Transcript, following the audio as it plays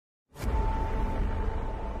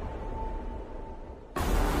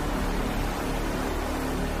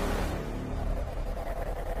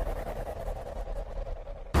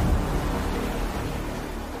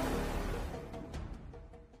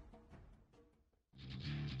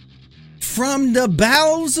From the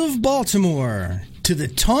bowels of Baltimore to the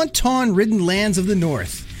tauntaun-ridden lands of the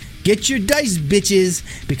North, get your dice, bitches,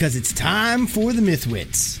 because it's time for the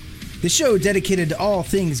Mythwits. The show dedicated to all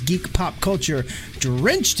things geek pop culture,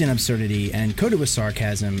 drenched in absurdity and coated with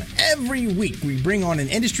sarcasm. Every week we bring on an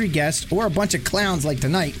industry guest or a bunch of clowns like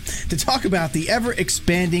tonight to talk about the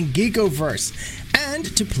ever-expanding Geekoverse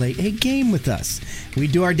and to play a game with us. We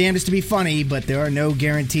do our damnedest to be funny, but there are no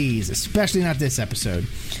guarantees, especially not this episode.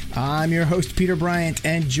 I'm your host, Peter Bryant,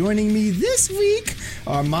 and joining me this week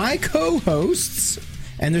are my co-hosts.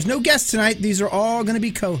 And there's no guests tonight. These are all going to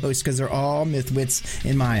be co-hosts because they're all Mythwits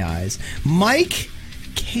in my eyes. Mike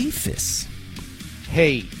Kafis.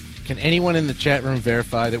 Hey, can anyone in the chat room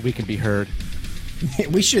verify that we can be heard?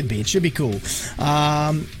 We should be. It should be cool.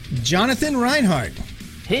 Jonathan Reinhardt.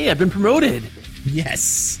 Hey, I've been promoted.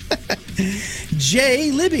 Yes.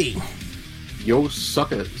 Jay Libby. Yo,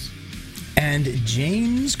 suckers. And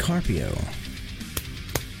James Carpio.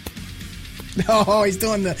 Oh, he's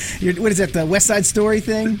doing what is that, the West Side Story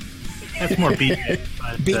thing? That's more beatnik.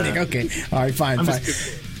 Beatnik, okay. All right, fine.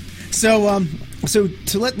 So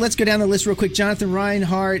let's go down the list real quick. Jonathan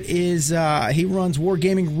Reinhardt is he runs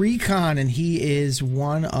Wargaming Recon, and he is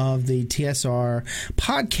one of the TSR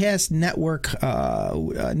podcast network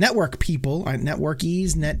people,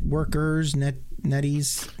 networkies, networkers,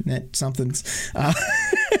 netties, net somethings.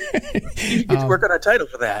 You get to work on a title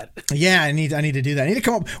for that. Yeah, I need to do that. I need to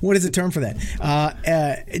come up. What is the term for that?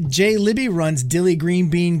 Jay Libby runs Dilly Green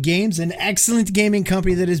Bean Games, an excellent gaming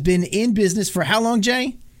company that has been in business for how long,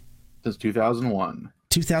 Jay? Since 2001.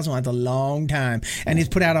 2001, that's a long time. And he's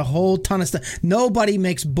put out a whole ton of stuff. Nobody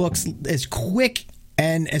makes books as quick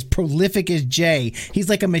and as prolific as Jay. He's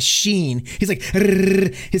like a machine. He's like,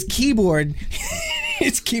 his keyboard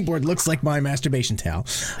looks like my masturbation towel.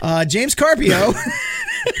 James Carpio.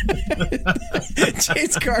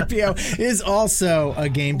 James Carpio is also a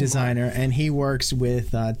game designer, and he works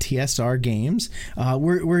with TSR Games.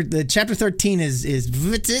 We're the chapter 13 is it?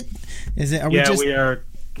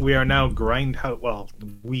 We are now Grindhouse. Well,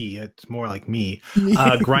 it's more like me.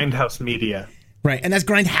 Grindhouse Media. Right, and that's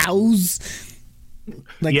Grindhouse.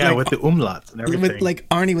 Like with the umlauts and everything. Like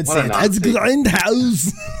Arnie would say, it's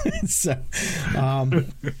Grindhouse. So,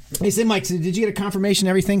 hey, say, Mike, so did you get a confirmation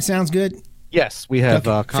everything sounds good? Yes, we have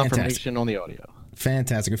confirmation fantastic. on the audio.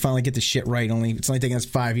 Fantastic. We finally get this shit right. It's only taking us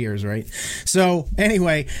 5 years, right? So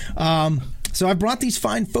anyway, so I brought these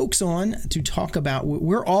fine folks on to talk about.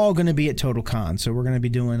 We're all going to be at Total Con, so we're going to be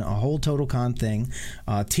doing a whole Total Con thing.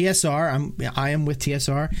 TSR, I am with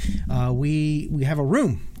TSR. We have a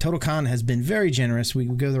room. Total Con has been very generous. We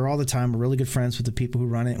go there all the time. We're really good friends with the people who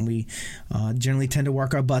run it, and we generally tend to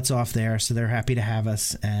work our butts off there. So they're happy to have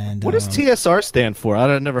us. And what does TSR stand for?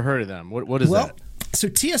 I've never heard of them. What is that? So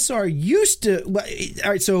TSR used to. Well,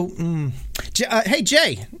 all right. So, hey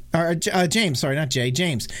Jay, James. Sorry, not Jay.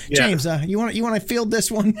 James. Yeah. James, you want to field this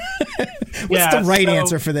one? What's the right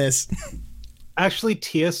answer for this? Actually,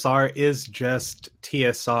 TSR is just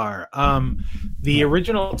TSR. The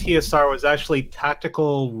original TSR was actually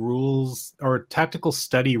Tactical Rules or Tactical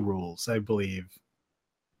Study Rules, I believe.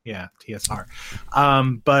 Yeah, TSR.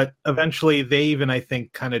 But eventually they even, I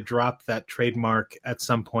think, kind of dropped that trademark at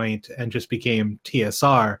some point and just became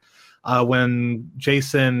TSR. When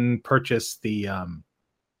Jason purchased the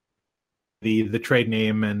trade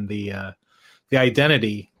name and the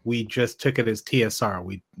identity, we just took it as TSR.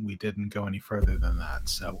 We didn't go any further than that.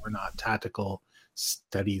 So we're not Tactical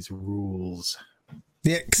Studies Rules.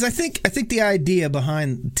 Yeah, because I think the idea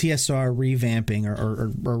behind TSR revamping or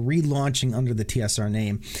relaunching under the TSR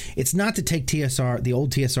name, it's not to take the old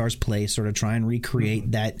TSR's place or to try and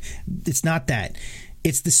recreate that. It's not that.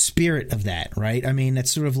 It's the spirit of that, right? I mean,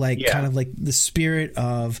 that's sort of like kind of like the spirit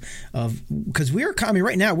of because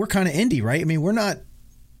right now we're kind of indie, right? I mean, we're not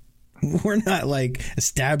like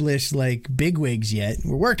established like bigwigs yet.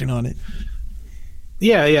 We're working on it.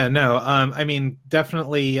 Yeah, no. I mean,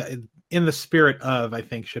 definitely. In the spirit of, I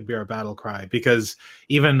think, should be our battle cry, because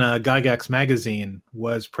even Gygax magazine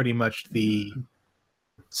was pretty much the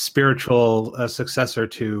spiritual successor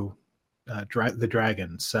to the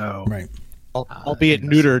Dragon. So, right, albeit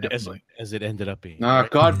neutered as it ended up being.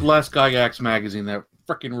 Right? God bless Gygax magazine. That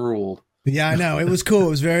freaking ruled. Yeah, I know, it was cool. It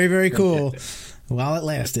was very, very cool while it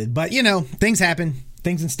lasted. But things happen.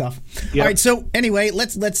 Things and stuff. Yep. All right. So anyway,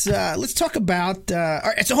 let's talk about. All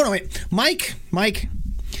right. So hold on, wait, Mike.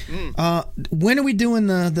 When are we doing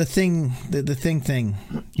the thing? The thing?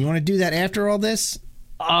 You want to do that after all this?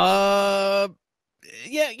 Yeah.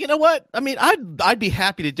 You know what? I mean, I'd be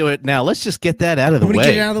happy to do it now. Let's just get that out of the way.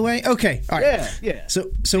 Get it out of the way. Okay. All right. Yeah. So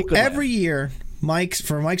every year,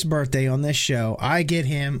 for Mike's birthday on this show, I get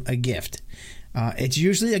him a gift. It's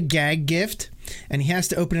usually a gag gift, and he has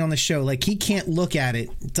to open it on the show. Like, he can't look at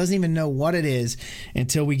it, doesn't even know what it is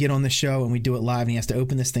until we get on the show and we do it live, and he has to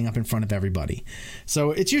open this thing up in front of everybody.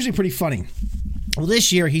 So it's usually pretty funny. Well,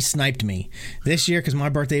 this year he sniped me. This year, because my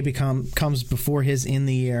birthday comes before his in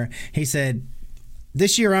the year, he said,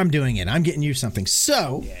 this year I'm doing it. I'm getting you something.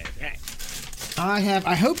 So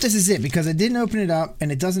I hope this is it, because I didn't open it up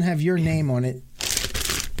and it doesn't have your name on it.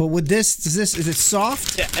 But with this, is it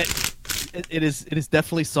soft? Yeah, it is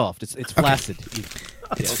definitely soft. It's flaccid.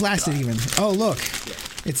 It's flaccid even. Oh, look.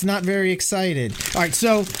 It's not very excited. All right,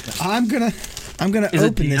 so I'm gonna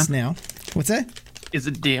open this now. What's that? Is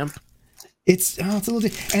it damp? It's a little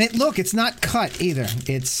and it's not cut either.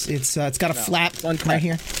 It's got a flap right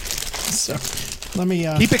here. So let me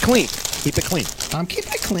keep it clean. Keep it clean. I'm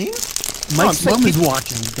keeping it clean. Mike's mom is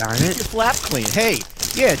watching. Darn Keep it! your flap clean. Hey,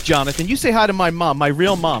 yeah, Jonathan. You say hi to my mom, my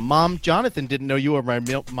real mom. Mom, Jonathan didn't know you were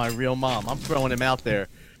my real mom. I'm throwing him out there.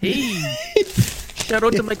 Hey, shout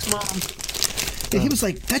out to Mike's mom. Yeah, he was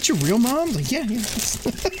like, "That's your real mom?" I'm like, yeah.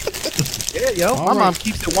 Yeah, yo. My mom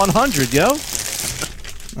keeps it 100, yo.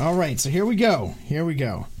 All right, so here we go.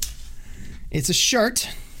 It's a shirt.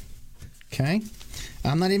 Okay.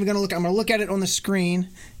 I'm not even going to look. I'm going to look at it on the screen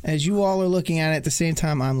as you all are looking at it at the same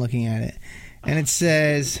time I'm looking at it. And it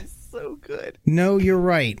says, So good. "No, you're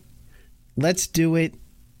right. Let's do it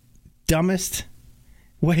dumbest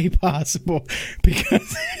way possible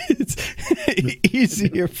because it's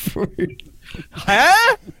easier for you."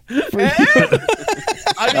 Huh?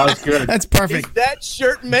 That was good. That's perfect. Is that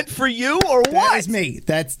shirt meant for you or what? That is me.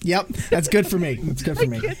 That's good for me. That's good for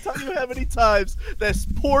me. I can't tell you how many times this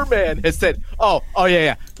poor man has said, "Oh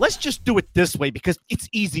yeah. Let's just do it this way because it's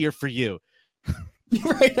easier for you."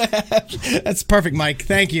 Right. That's perfect, Mike.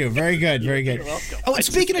 Thank you. Very good. Very good. You're welcome. Oh, and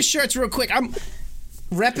speaking of shirts, real quick, I'm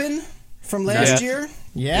repping from last year.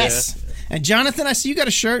 Yes. Yeah. And Jonathan, I see you got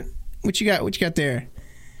a shirt. What you got? What you got there?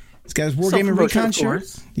 He's got his Wargaming Recon shirt.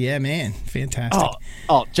 Yeah, man. Fantastic.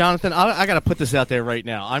 Oh, Jonathan, I got to put this out there right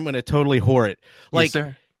now. I'm going to totally whore it. Like, yes,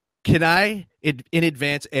 sir. Can I, in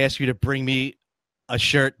advance, ask you to bring me a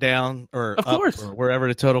shirt down or of up course. or wherever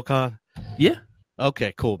to TotalCon? Yeah.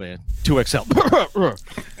 Okay, cool, man. 2XL.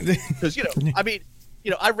 Because,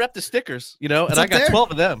 I rep the stickers, and I got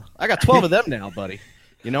 12 of them. I got 12 of them now, buddy.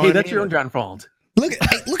 You know hey, that's your own downfall. Look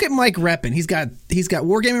at Mike repping. He's got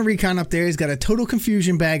Wargaming Recon up there. He's got a Total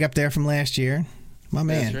Confusion bag up there from last year. My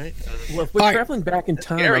man. That's right. Well, if we're traveling back in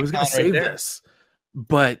time, I was going to save this,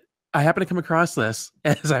 but I happened to come across this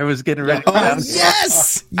as I was getting ready. Oh,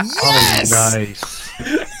 yes! Yes! Oh, nice.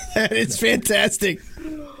 It's fantastic.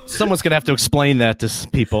 Someone's going to have to explain that to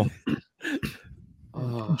people.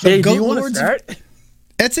 Jay, do you want to start?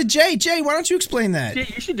 That's a Jay. Jay, why don't you explain that? Jay,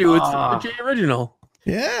 you should do it. It's a Jay original.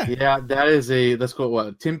 Yeah, that is let's go,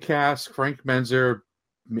 what? Tim Cass, Frank Menzer.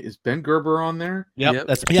 Is Ben Gerber on there? Yep.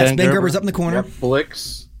 That's Ben Gerber's up in the corner. Yep.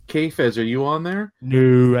 Blix, K-Fez, are you on there?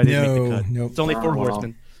 No, I didn't make the cut. Nope. It's only 4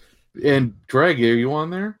 horsemen. And Dreg, are you on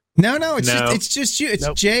there? No, it's just you. It's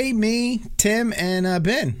Jay, me, Tim, and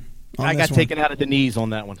Ben. I got taken out at the knees on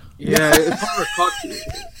that one. Yeah, it's hard to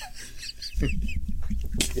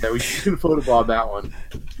Yeah, we should photobob that one.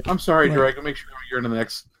 I'm sorry, Dreg. I'll make sure you're in the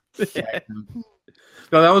next.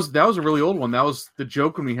 No, that was a really old one. That was the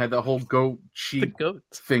joke when we had that whole goat sheep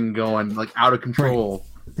thing going, like out of control.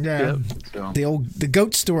 Right. Yeah, so. The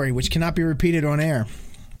goat story, which cannot be repeated on air.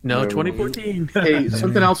 No, 2014. Hey,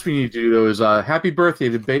 something else we need to do though is happy birthday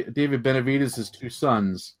to David Benavides' 2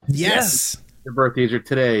 sons. Yes, their birthdays are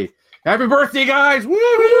today. Happy birthday, guys! Woo!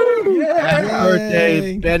 Yeah! Happy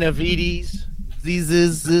birthday, Benavides.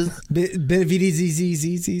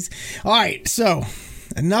 Benavides. All right, so.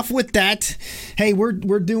 Enough with that. Hey, we're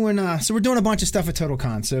doing a bunch of stuff at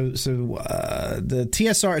TotalCon. So the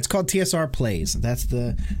TSR, it's called TSR Plays. That's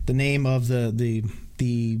the name of the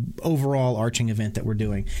overall arching event that we're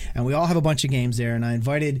doing, and we all have a bunch of games there. And I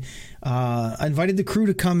invited the crew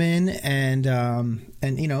to come in and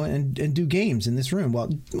do games in this room. Well,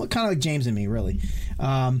 kind of like James and me, really.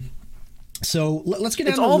 So let's get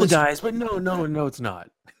down. It's all the guys, but no, it's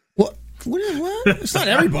not. What? It's not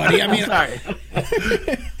everybody. I mean, sorry.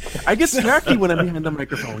 I get snarky when I'm behind the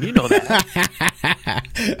microphone. You know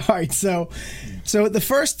that. All right. So the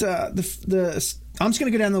first, I'm just going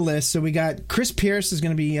to go down the list. So we got Chris Pierce is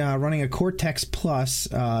going to be running a Cortex Plus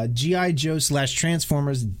GI Joe /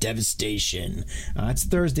 Transformers Devastation. It's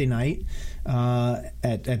Thursday night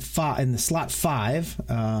at 5 in the slot 5.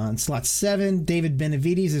 In slot 7, David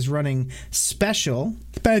Benavides is running Special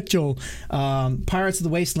Pirates of the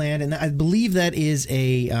Wasteland, and I believe that is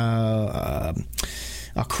a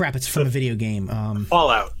Oh crap! It's from a video game.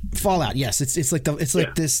 Fallout. Fallout. Yes, it's like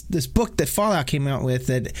this book that Fallout came out with.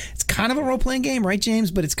 That it's kind of a role playing game, right,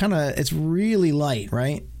 James? But it's really light,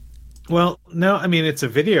 right? Well, no, I mean it's a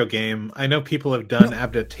video game. I know people have done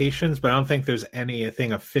adaptations, but I don't think there's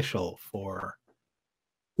anything official for.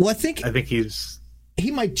 Well, I think he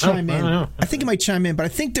might chime in. I think he might chime in, but I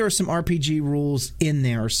think there are some RPG rules in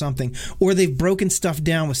there or something, or they've broken stuff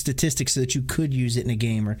down with statistics so that you could use it in a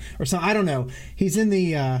game or something. I don't know. He's in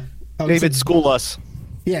the David, school us.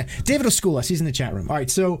 Yeah, David will school us. He's in the chat room. All right,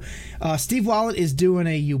 so Steve Wallet is doing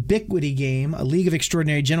a Ubiquity game, A League of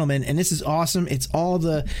Extraordinary Gentlemen, and this is awesome. It's all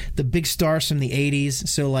the big stars from the 80s.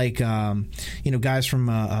 So like, guys from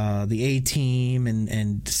the A-Team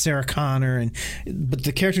and Sarah Connor, but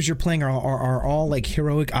the characters you're playing are all like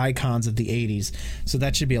heroic icons of the 80s. So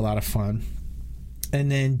that should be a lot of fun.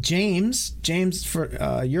 And then James,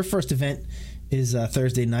 for your first event is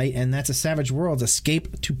Thursday night, and that's a Savage Worlds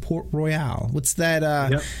Escape to Port Royale. What's that?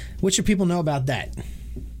 Yep. What should people know about that?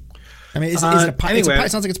 I mean, is it a pirate? Anyway, it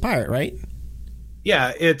sounds like it's pirate, right?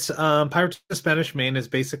 Yeah, it's Pirates of the Spanish Main is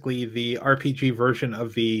basically the RPG version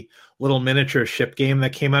of the little miniature ship game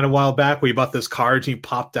that came out a while back, where you bought those cards and you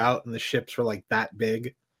popped out, and the ships were like that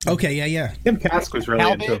big. Okay, yeah. Tim Kask was really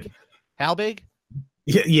into it. How big?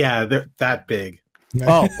 Yeah, they're that big.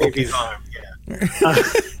 Oh, baby's arm. Yeah.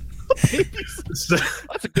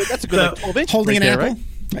 That's a good holding right an there, apple.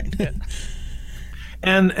 Right? Yeah.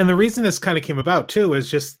 And the reason this kind of came about too is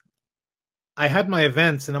just I had my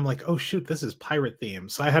events and I'm like, oh shoot, this is pirate theme.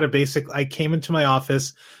 So I came into my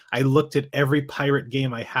office, I looked at every pirate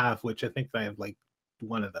game I have, which I think I have like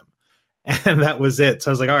one of them, and that was it. So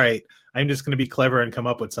I was like, all right, I'm just going to be clever and come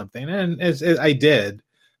up with something, and I did,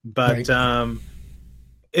 but right.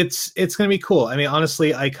 It's going to be cool. I mean,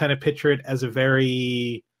 honestly, I kind of picture it as a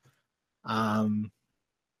very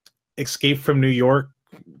Escape from New York,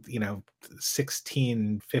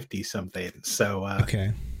 1650 something. So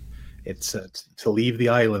okay, it's to leave the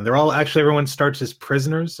island. Everyone starts as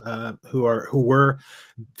prisoners who were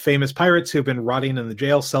famous pirates who have been rotting in the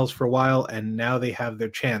jail cells for a while, and now they have their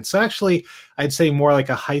chance. So actually, I'd say more like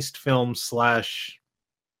a heist film /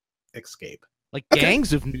 escape. Like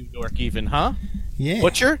Gangs of New York, even, huh? Yeah.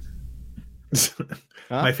 Butcher?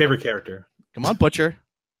 My favorite character. Come on, Butcher.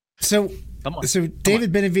 So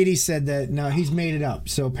David Benavides said that no, he's made it up.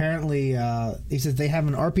 So apparently, he says they have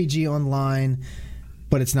an RPG online,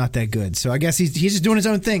 but it's not that good. So I guess he's just doing his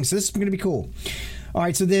own thing. So this is going to be cool. All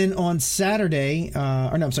right. So then on Friday,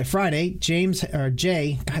 Jay.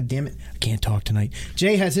 God damn it, I can't talk tonight.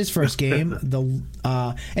 Jay has his first game. And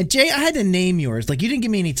Jay, I had to name yours. Like you didn't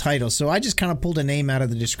give me any titles, so I just kind of pulled a name out of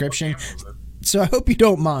the description. So I hope you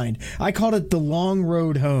don't mind. I called it The Long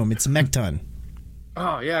Road Home. It's Mekton.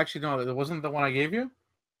 Oh yeah, actually no, it wasn't the one I gave you.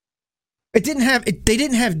 It didn't have. They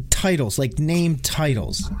didn't have titles like name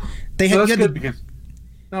titles. They had. That's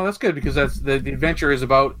good because that's the adventure is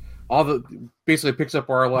about basically picks up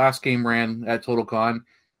where our last game ran at TotalCon,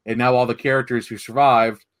 and now all the characters who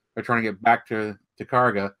survived are trying to get back to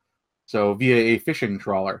Karga, so via a fishing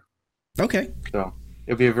trawler. Okay. So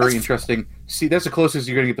it'll be a very interesting. See, that's the closest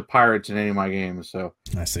you're going to get to pirates in any of my games. So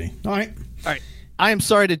I see. All right. I am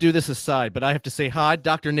sorry to do this aside, but I have to say hi,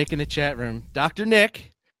 Dr. Nick in the chat room. Dr.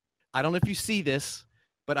 Nick, I don't know if you see this,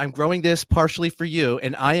 but I'm growing this partially for you,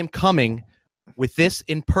 and I am coming with this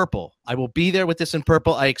in purple. I will be there with this in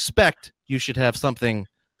purple. I expect you should have something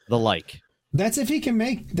the like. That's if he can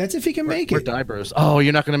make it. We're Dybros. Oh,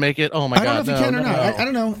 you're not going to make it? Oh, my God. I don't know if he can or not. I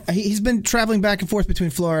don't know. He's been traveling back and forth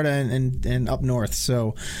between Florida and up north,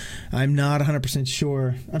 so I'm not 100%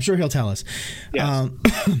 sure. I'm sure he'll tell us. Yes. All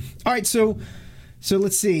right, so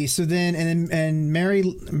let's see. So then, and Mary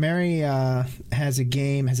has a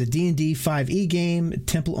D&D 5e game,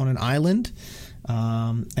 Temple on an Island,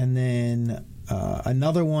 and then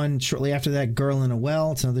another one shortly after that, Girl in a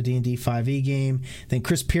Well. It's another D&D 5e game. Then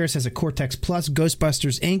Chris Pierce has a Cortex Plus,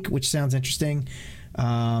 Ghostbusters Inc., which sounds interesting.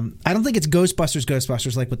 I don't think it's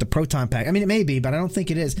Ghostbusters like with the Proton Pack. I mean, it may be, but I don't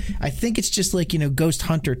think it is. I think it's just like Ghost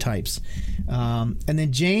Hunter types. And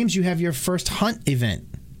then James, you have your first Hunt event.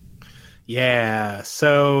 Yeah,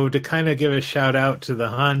 so to kind of give a shout out to the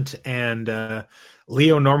Hunt and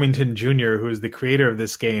Leo Normington Jr., who is the creator of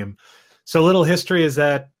this game. So a little history is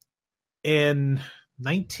that in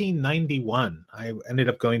 1991, I ended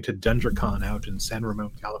up going to DungeonCon out in San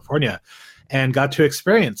Ramon, California, and got to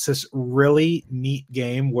experience this really neat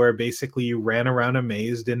game where basically you ran around a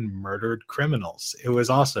maze and murdered criminals. It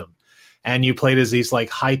was awesome. And you played as these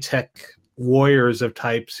like high-tech warriors of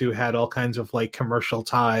types who had all kinds of like commercial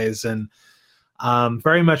ties and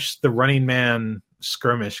very much the Running Man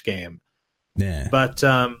skirmish game. Yeah. But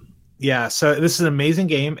Yeah, so this is an amazing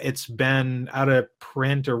game. It's been out of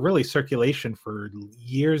print or really circulation for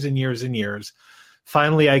years and years and years.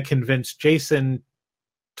 Finally, I convinced Jason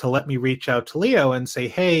to let me reach out to Leo and say,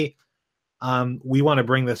 hey, we want to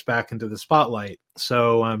bring this back into the spotlight.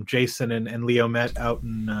 So Jason and Leo met out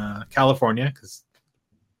in California, because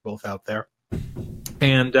both out there,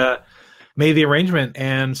 and made the arrangement.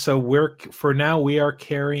 And so we are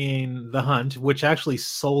carrying The Hunt, which actually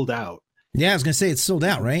sold out. Yeah, I was going to say it's sold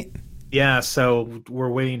out, right? Yeah, so we're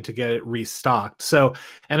waiting to get it restocked. So,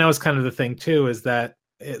 and that was kind of the thing too, is that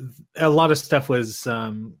a lot of stuff was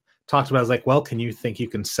talked about. I was like, well, can you think you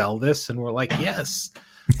can sell this? And we're like, yes.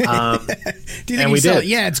 Do you think we sell it?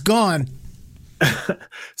 Yeah, it's gone.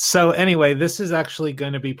 So anyway, this is actually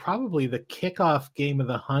going to be probably the kickoff game of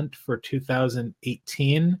The Hunt for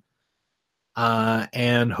 2018.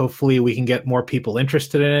 And hopefully we can get more people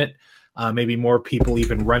interested in it. Maybe more people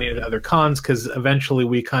even running to other cons, because eventually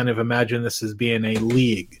we kind of imagine this as being a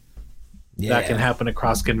league that can happen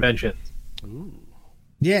across conventions. Ooh.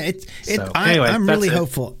 Yeah, I'm really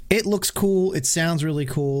hopeful. It looks cool. It sounds really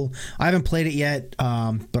cool. I haven't played it yet,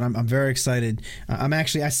 but I'm very excited. I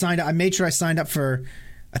made sure I signed up for.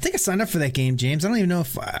 I think I signed up for that game, James. I don't even know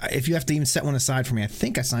if you have to even set one aside for me. I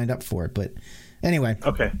think I signed up for it, but anyway.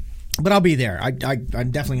 Okay. But I'll be there. I'm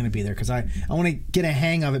definitely going to be there, because I want to get a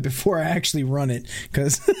hang of it before I actually run it.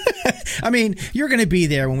 Because I mean, you're going to be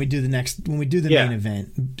there when we do the main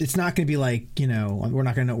event. It's not going to be like, we're not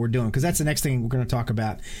going to know what we're doing, because that's the next thing we're going to talk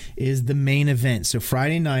about is the main event. So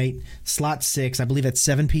Friday night, slot 6, I believe at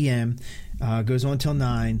 7 p.m. Goes on till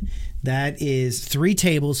 9. That is 3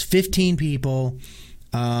 tables, 15 people,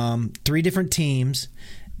 3 different teams.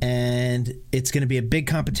 And it's going to be a big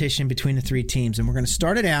competition between the 3 teams. And we're going to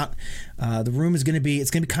start it out. The room is going to be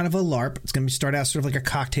kind of a LARP. It's going to start out sort of like a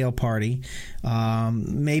cocktail party.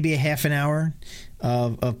 Maybe a half an hour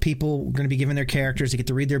of people going to be given their characters to get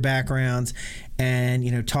to read their backgrounds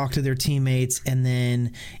and, talk to their teammates, and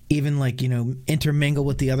then even intermingle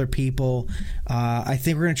with the other people. I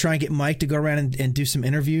think we're going to try and get Mike to go around and do some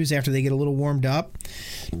interviews after they get a little warmed up.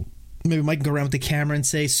 Maybe Mike can go around with the camera and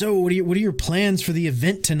say, so what are your plans for the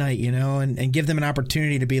event tonight, and give them an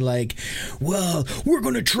opportunity to be like, well, we're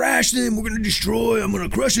going to trash them. We're going to destroy. I'm going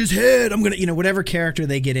to crush his head. I'm going to, whatever character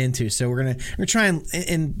they get into. So we're going to try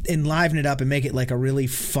and enliven it up and make it like a really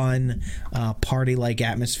fun party-like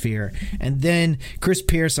atmosphere. And then Chris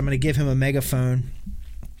Pierce, I'm going to give him a megaphone.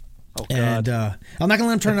 Oh, God. And I'm not going to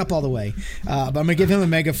let him turn it up all the way, but I'm going to give him a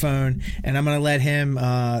megaphone, and I'm going to let him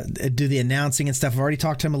do the announcing and stuff. I've already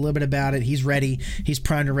talked to him a little bit about it. He's ready. He's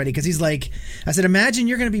primed and ready, because he's like, I said, imagine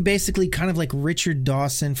you're going to be basically kind of like Richard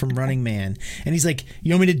Dawson from Running Man. And he's like,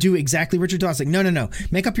 you want me to do exactly Richard Dawson? Like, no.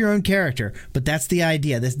 Make up your own character. But that's the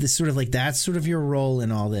idea. This sort of like, that's sort of your role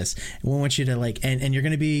in all this. We want you to and you're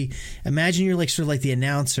going to be, imagine you're like sort of like the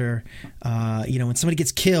announcer. When somebody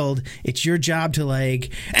gets killed, it's your job to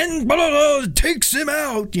and blah, blah, blah, takes him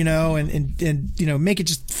out, and make it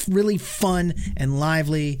just really fun and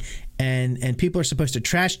lively, and people are supposed to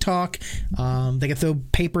trash talk. They can throw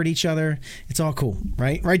paper at each other. It's all cool,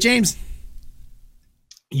 right, James?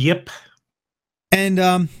 Yep.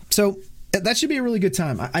 And so that should be a really good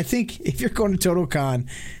time. I think if you're going to TotalCon,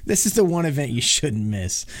 this is the one event you shouldn't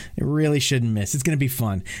miss. It really shouldn't miss. It's going to be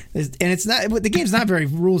fun, and it's not. The game's not very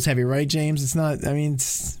rules heavy, right, James? It's not. I mean,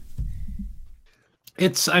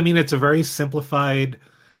 it's a very simplified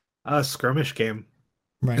skirmish game.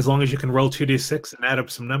 Right. As long as you can roll 2d6 and add up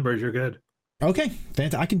some numbers, you're good. Okay,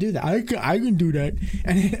 fantastic. I can do that. I can do that.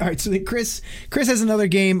 And all right, so Chris has another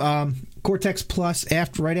game, Cortex Plus,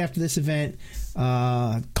 right after this event,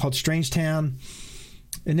 called Strange Town.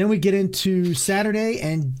 And then we get into Saturday,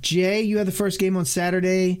 and Jay, you had the first game on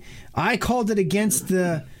Saturday. I called it against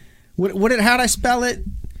the how'd I spell it?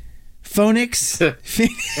 Phonics.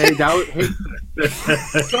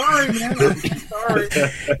 Sorry, man. I'm sorry.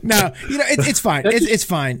 No, it's fine. It's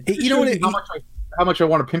fine. How much I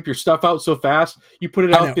want to pimp your stuff out so fast. You put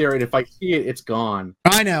it out there, and if I see it, it's gone.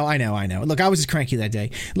 I know. Look, I was just cranky that day.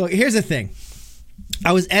 Look, here's the thing.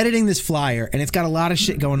 I was editing this flyer, and it's got a lot of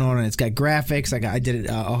shit going on, and it's got graphics. I did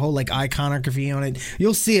a whole iconography on it.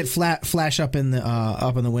 You'll see it flash up in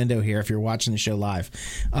the window here if you're watching the show live.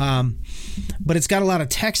 But it's got a lot of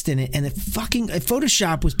text in it, and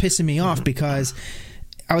Photoshop was pissing me off because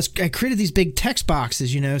I created these big text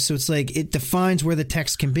boxes, so it's like it defines where the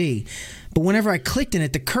text can be. But whenever I clicked in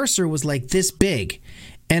it, the cursor was like this big.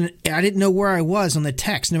 And I didn't know where I was on the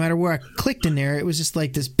text. No matter where I clicked in there, it was just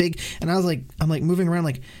like this big. And I'm moving around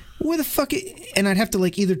like, where the fuck? And I'd have to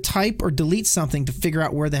either type or delete something to figure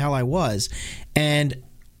out where the hell I was. And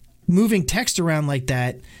moving text around like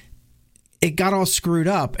that, it got all screwed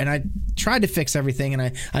up, and I tried to fix everything,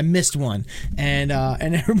 and I missed one, and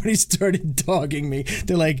everybody started dogging me.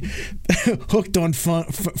 They're like hooked on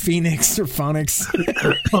Phoenix or Phonics.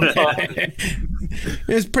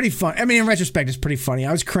 It was pretty fun. I mean, in retrospect, it's pretty funny.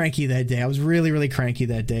 I was cranky that day. I was really, really cranky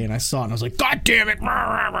that day, and I saw it, and I was like, God damn it.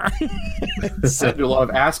 So, I do a lot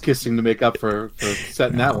of ass kissing to make up for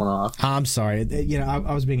setting that one off. I'm sorry. I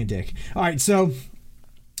was being a dick. All right, so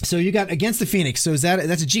you got Against the Phoenix. So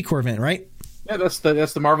that's a G-Core event, right? Yeah, that's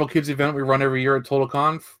the Marvel Kids event we run every year at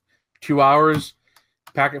TotalCon. 2 hours,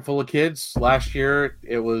 packet full of kids. Last year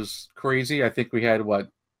it was crazy. I think we had I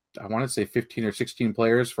want to say 15 or 16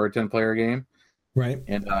 players for a 10-player game. Right.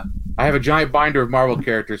 And I have a giant binder of Marvel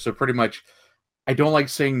characters, so pretty much I don't like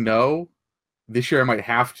saying no. This year I might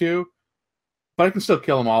have to, but I can still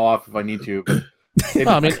kill them all off if I need to. But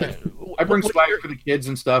I bring swag for the kids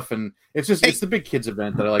and stuff, and it's the big kids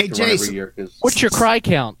event that I like to run every year. What's your cry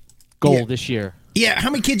count goal this year? Yeah, how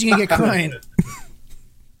many kids you gonna get crying?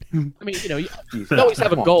 I mean, you always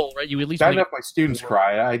have a goal, right? You at least I have my students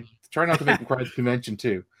cry. I try not to make them cry at the convention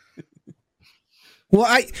too.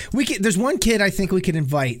 Well, there's one kid I think we could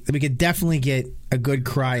invite that we could definitely get a good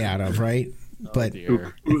cry out of, right? But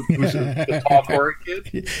who's the tall foreign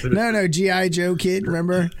kid? No, G.I. Joe kid,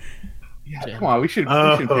 remember? Yeah, come on, we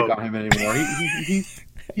shouldn't pick on him anymore. He's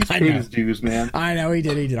paid his dues, man. I know he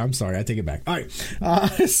did. I'm sorry, I take it back. All right,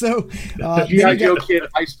 so G.I. Joe kid,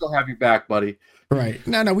 I still have your back, buddy. Right.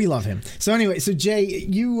 No, we love him. So anyway, so Jay,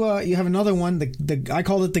 you have another one. The I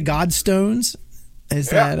call it the Godstones. Is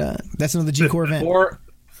that's another G-Core event?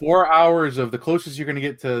 4 hours of the closest you're going to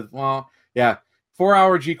get to.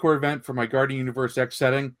 4-hour G-Core event for my Guardian Universe X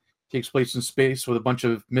setting. Takes place in space with a bunch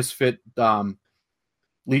of misfit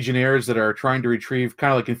Legionnaires that are trying to retrieve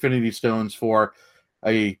kind of like Infinity Stones for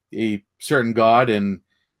a certain god, and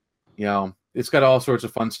it's got all sorts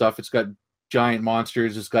of fun stuff. It's got giant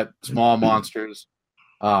monsters. It's got small monsters.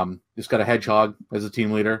 It's got a hedgehog as a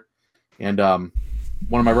team leader, and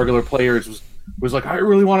one of my regular players was like, I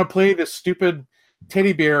really want to play this stupid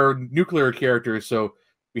teddy bear nuclear character, so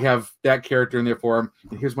we have that character in there for him.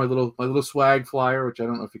 And here's my little swag flyer, which I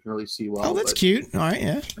don't know if you can really see well. Oh, that's cute. All right,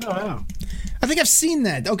 yeah. Oh, wow. I think I've seen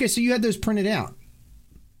that. Okay, so you had those printed out.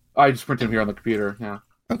 I just printed them here on the computer. Yeah.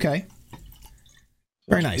 Okay.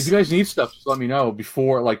 Very nice. If you guys need stuff, just let me know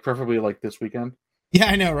before, preferably this weekend. Yeah,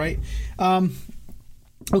 I know, right?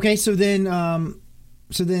 Okay, so then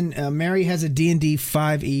Mary has a D&D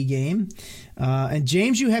 5e game, and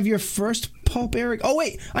James, you have your first Pulp Era. Oh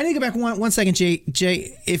wait, I need to go back one second, Jay.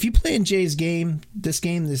 Jay, if you play in Jay's game,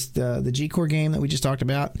 the G-Core game that we just talked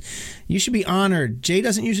about, you should be honored. Jay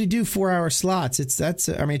doesn't usually do 4-hour slots.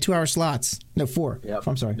 2-hour slots. No, 4. Yep.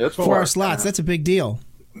 I'm sorry. That's 4-hour slots. That's a big deal.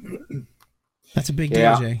 That's a big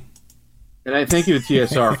deal, Jay. And I thank you to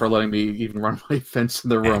TSR for letting me even run my events in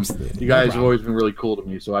the room. Absolutely. You guys have always been really cool to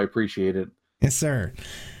me, so I appreciate it. Yes, sir.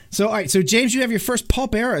 So, all right. So, James, you have your first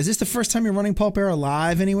Pulp Era. Is this the first time you're running Pulp Era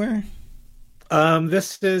live anywhere?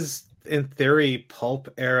 This is, in theory, Pulp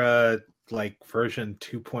Era, version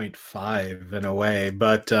 2.5 in a way.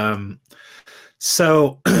 But,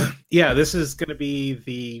 so, yeah, this is going to be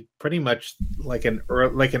the pretty much an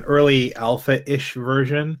early alpha-ish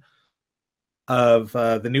version of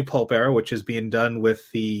the new Pulp Era, which is being done with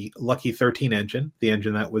the Lucky 13 engine, the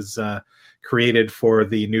engine that was created for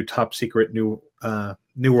the new top secret New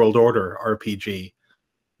World Order RPG.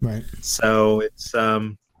 Right. So it's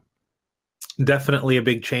definitely a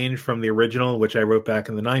big change from the original, which I wrote back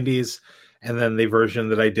in the 90s, and then the version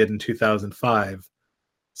that I did in 2005.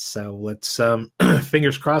 So let's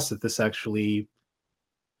fingers crossed that this actually,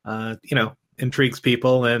 intrigues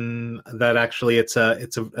people, and that actually it's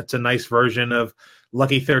a nice version of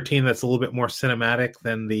Lucky 13 that's a little bit more cinematic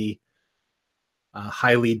than the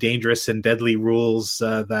highly dangerous and deadly rules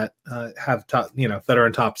that have that are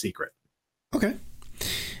in top secret. Okay,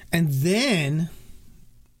 and then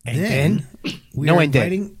we're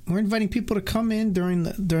inviting people to come in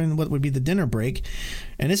during what would be the dinner break,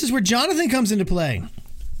 and this is where Jonathan comes into play,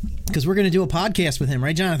 because we're going to do a podcast with him,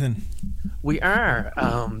 right, Jonathan? We are.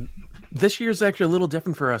 This year is actually a little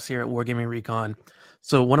different for us here at Wargaming Recon.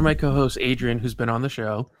 So one of my co-hosts, Adrian, who's been on the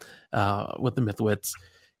show with the Mythwits,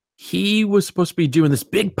 he was supposed to be doing this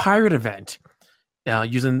big pirate event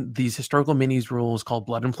using these historical minis rules called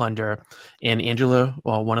Blood and Plunder. And Angela,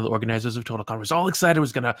 one of the organizers of TotalCon, was all excited,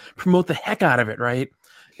 was going to promote the heck out of it, right?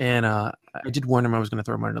 And I did warn him I was going to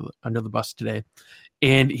throw him under the bus today.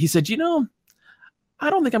 And he said, I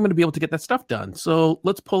don't think I'm going to be able to get that stuff done. So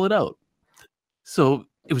let's pull it out. So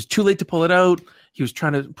it was too late to pull it out. He was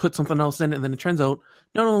trying to put something else in, and then it turns out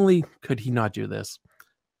not only could he not do this,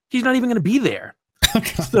 he's not even going to be there.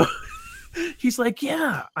 He's like,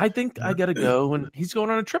 yeah, I think I gotta go, and he's going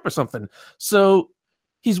on a trip or something. So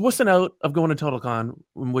he's wussing out of going to TotalCon,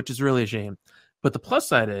 which is really a shame. But the plus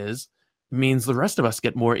side means the rest of us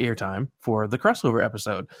get more airtime for the crossover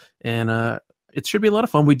episode, and it should be a lot of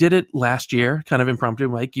fun. We did it last year, kind of impromptu.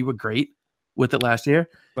 Mike, you were great with it last year.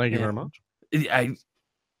 Thank you very much.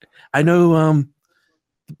 I know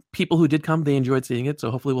people who did come, they enjoyed seeing it. So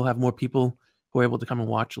hopefully we'll have more people who are able to come and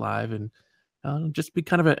watch live, and just be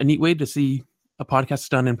kind of a neat way to see a podcast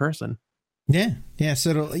done in person. Yeah.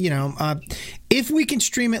 So, if we can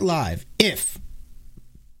stream it live,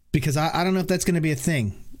 because I don't know if that's going to be a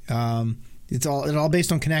thing. It's all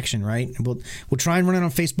based on connection, right? We'll try and run it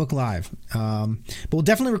on Facebook Live, but we'll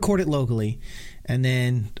definitely record it locally, and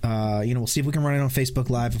then we'll see if we can run it on Facebook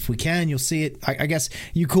Live. If we can, you'll see it. I guess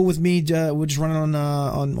you cool with me? We'll just run it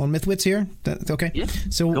on Mythwits here. That's okay. Yeah.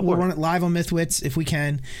 So we'll run it live on Mythwits if we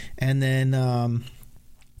can, and then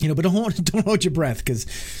but don't hold your breath,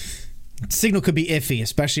 because signal could be iffy,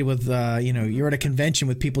 especially with you're at a convention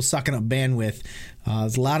with people sucking up bandwidth.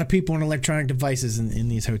 There's a lot of people on electronic devices in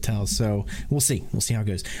these hotels, so we'll see how it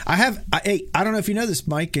goes. I don't know if you know this,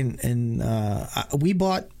 Mike, and we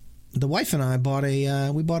bought, the wife and I bought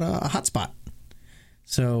a hotspot,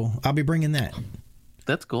 so I'll be bringing that.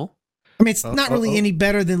 That's cool. I mean, it's not really any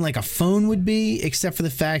better than like a phone would be, except for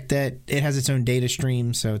the fact that it has its own data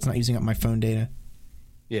stream, so it's not using up my phone data.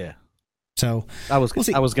 Yeah. So I was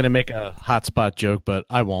going to make a hotspot joke, but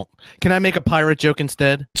I won't. Can I make a pirate joke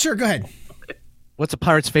instead? Sure, go ahead. What's a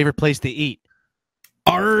pirate's favorite place to eat?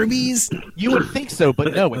 Arby's. You would think so,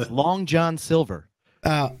 but no, it's Long John Silver.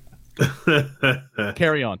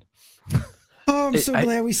 Carry on. Oh, I'm so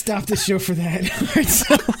glad we stopped the show for that.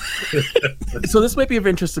 So this might be of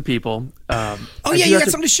interest to people. You got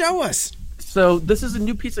something to show us. So this is a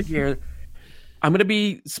new piece of gear. I'm going to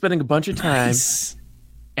be spending a bunch of time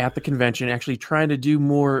at the convention, actually trying to do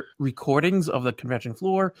more recordings of the convention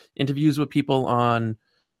floor, interviews with people on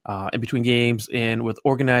in between games, and with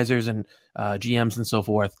organizers and GMs and so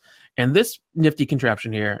forth. And this nifty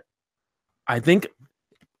contraption here, I think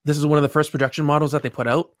this is one of the first production models that they put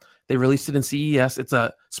out. They released it in CES. It's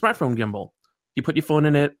a smartphone gimbal. You put your phone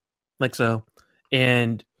in it like so,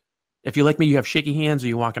 and if you're like me, you have shaky hands, or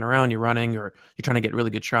you're walking around, you're running, or you're trying to get really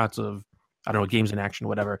good shots of, I don't know, games in action,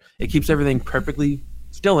 whatever. It keeps everything perfectly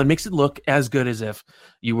still and makes it look as good as if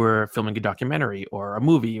you were filming a documentary or a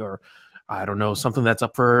movie, or I don't know, something that's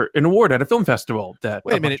up for an award at a film festival that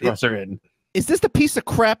Wait a minute, are in. Is this the piece of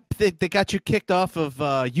crap that got you kicked off of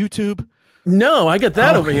YouTube? No, I get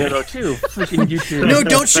that over here though too. Freaking YouTube. No,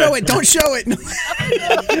 don't show it. Don't show it.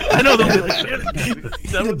 I know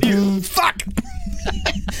they'll be like, fuck.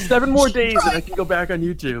 7 more days and I can go back on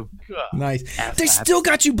YouTube. Nice. They still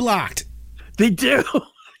got you blocked. They do.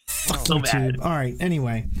 Fuck so YouTube. bad. All right.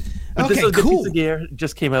 Anyway. But Okay, this is a good cool. piece of gear. It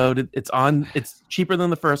just came out. It's cheaper than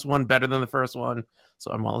the first one, better than the first one. So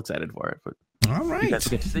I'm all excited for it. But All you right. guys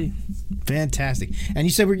get to see. Fantastic. And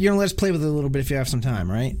you said you're going to let us play with it a little bit if you have some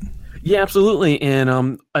time, right? Yeah, absolutely.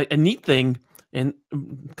 And a neat thing, and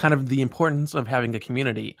kind of the importance of having a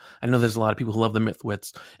community. I know there's a lot of people who love the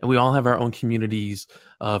Mythwits, and we all have our own communities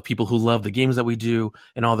of people who love the games that we do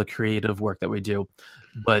and all the creative work that we do.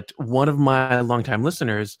 But one of my longtime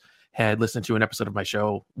listeners had listened to an episode of my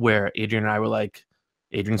show where Adrian and I were like,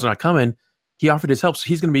 Adrian's not coming. He offered his help. So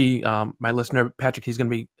he's going to be, my listener, Patrick, he's going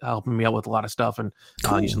to be helping me out with a lot of stuff and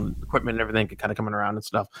using equipment and everything, kind of coming around and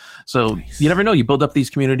stuff. So you never know. You build up these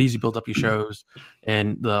communities, you build up your shows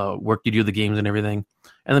and the work you do, the games and everything.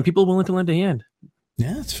 And then people are willing to lend a hand.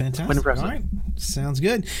 Yeah, it's fantastic. Quite impressive. All right. Sounds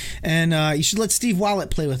good. And you should let Steve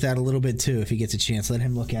Wallet play with that a little bit too if he gets a chance. Let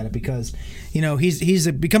him look at it because,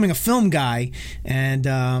 he's becoming a film guy, and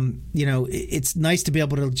it's nice to be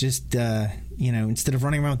able to just instead of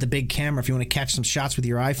running around with the big camera, if you want to catch some shots with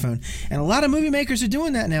your iPhone. And a lot of movie makers are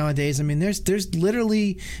doing that nowadays. I mean, there's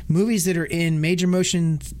literally movies that are in major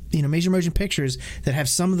motion pictures that have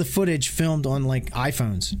some of the footage filmed on like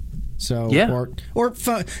iPhones. So yeah. or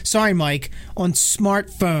sorry, Mike, on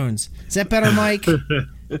smartphones. Is that better, Mike?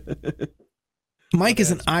 Mike is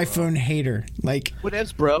an iPhone hater. Like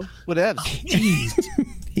Whatevs, bro. Whatevs.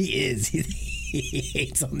 He is. He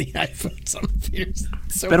hates on the iPhone.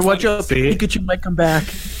 So better watch funny. out. Pikachu might come back.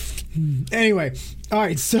 Anyway, all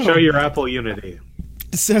right. So Show your Apple Unity.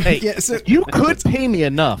 So Hey, yeah. So you could pay me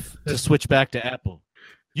enough to switch back to Apple.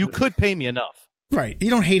 You could pay me enough. right. You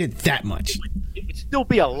don't hate it that much. It would still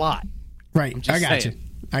be a lot. Right. I'm just I got saying. you.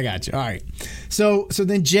 I got you. All right. So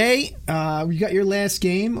then Jay, you got your last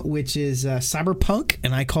game, which is Cyberpunk,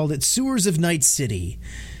 and I called it Sewers of Night City.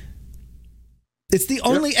 It's the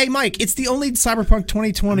only. Hey, Mike, it's the only Cyberpunk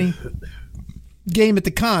 2020 game at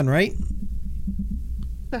the con, right?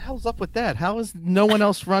 the hell's up with that? How is no one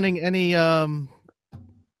else running any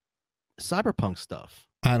Cyberpunk stuff?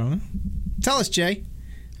 I don't know. Tell us, Jay.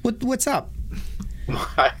 What's up? Good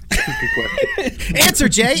question. Answer,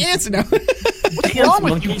 Jay. Answer now. What's wrong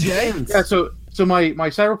with you, Jay? Yeah, so my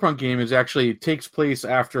Cyberpunk game is actually takes place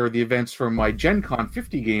after the events from my Gen Con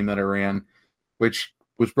 50 game that I ran, which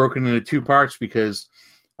was broken into 2 parts because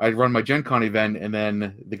I'd run my Gen Con event, and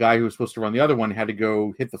then the guy who was supposed to run the other one had to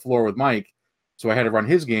go hit the floor with Mike, so I had to run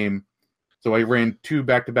his game. So I ran 2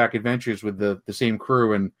 back-to-back adventures with the same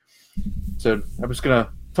crew, and so I'm just gonna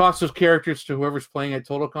toss those characters to whoever's playing at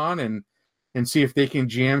TotalCon and see if they can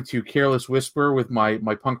jam to Careless Whisper with my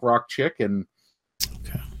punk rock chick. And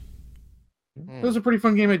it was a pretty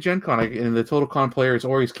fun game at Gen Con. And the TotalCon players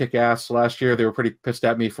always kick ass. Last year they were pretty pissed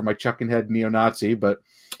at me for my chucking head neo-Nazi, but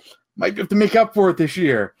might have to make up for it this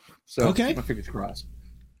year. So okay, my fingers crossed.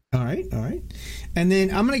 All right. And then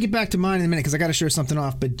I'm gonna get back to mine in a minute because I got to show something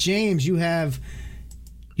off. But James, you have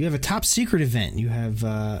a top secret event. You have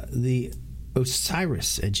the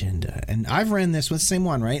Osiris agenda, and I've ran this with the same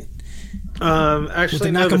one, right?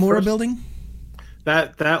 Actually, with the Nakamura building.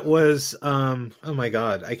 That was oh my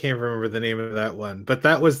god, I can't remember the name of that one, but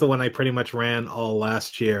that was the one I pretty much ran all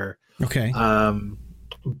last year. Okay.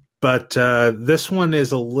 But this one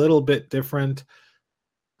is a little bit different.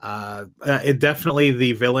 It definitely,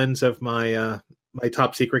 the villains of my my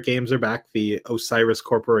top secret games are back, the Osiris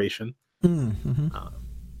Corporation. Mm-hmm.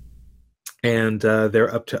 And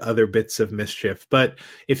they're up to other bits of mischief. But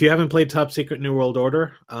if you haven't played Top Secret New World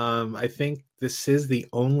Order, I think this is the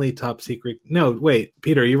only Top Secret. No, wait,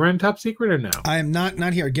 Peter, you run Top Secret or no? I am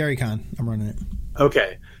not here at GaryCon. I'm running it.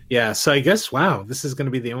 Okay, yeah. So I guess this is going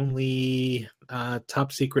to be the only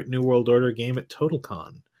Top Secret New World Order game at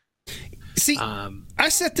TotalCon. See, I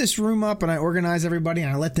set this room up and I organize everybody and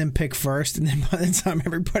I let them pick first, and then by the time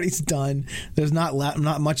everybody's done, there's not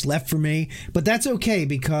much left for me. But that's okay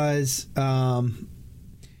because I'm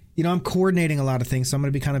coordinating a lot of things, so I'm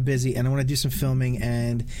going to be kind of busy, and I want to do some filming,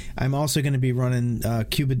 and I'm also going to be running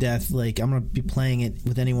Cuba Death. Like, I'm going to be playing it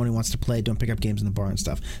with anyone who wants to play. Don't pick up games in the bar and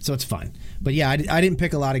stuff, so it's fine. But yeah, I didn't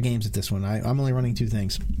pick a lot of games at this one. I'm only running 2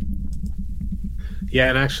 things. Yeah,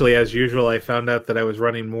 and actually, as usual, I found out that I was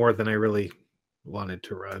running more than I really wanted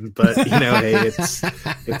to run. But hey,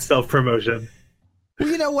 it's self-promotion. Well,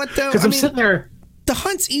 you know what though? Because I'm sitting there. The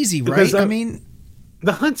hunt's easy, right? I mean,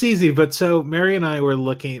 the hunt's easy. But so Mary and I were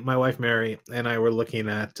looking. My wife Mary and I were looking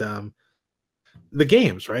at the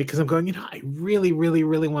games, right? Because I'm going. I really, really,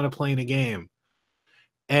 really want to play in a game.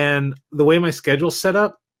 And the way my schedule's set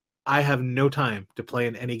up, I have no time to play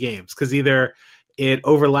in any games because either it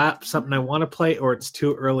overlaps something I want to play, or it's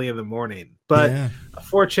too early in the morning. But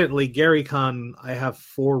fortunately, GaryCon, I have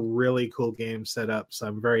 4 really cool games set up, so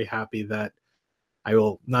I'm very happy that I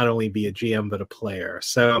will not only be a GM but a player.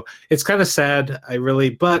 So it's kind of sad,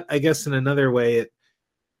 but I guess in another way, it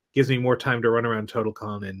gives me more time to run around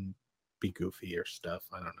TotalCon and be goofy or stuff.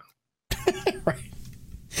 I don't know. Right.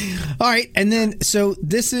 All right, and then so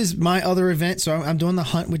this is my other event. So I'm doing the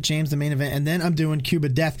hunt with James, the main event, and then I'm doing Cuba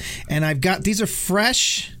Death. And I've got these are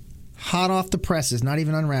fresh, hot off the presses, not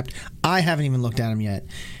even unwrapped. I haven't even looked at them yet.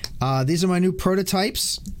 These are my new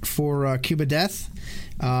prototypes for Cuba Death.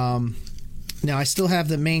 Now I still have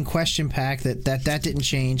the main question pack that didn't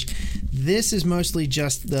change. This is mostly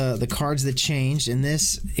just the cards that changed, and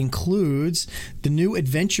this includes the new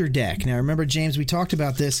adventure deck. Now remember, James, we talked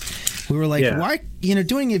about this. We were like, why,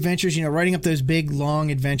 doing adventures, writing up those big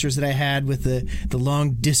long adventures that I had with the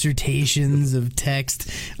long dissertations of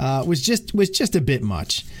text was just a bit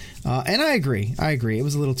much. And I agree. It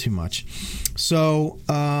was a little too much. So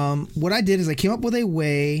what I did is I came up with a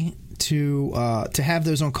way to have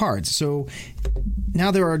those on cards. So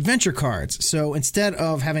now there are adventure cards. So instead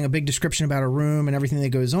of having a big description about a room and everything that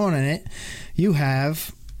goes on in it, you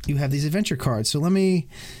have these adventure cards. So let me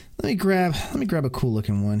grab a cool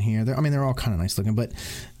looking one here. They're all kind of nice looking, but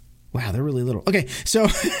wow, they're really little. Okay, so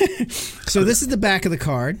so this is the back of the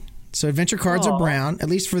card. So adventure cards are brown, at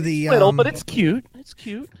least for the little, but it's cute. It's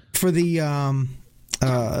cute for the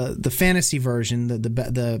fantasy version.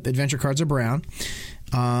 The adventure cards are brown.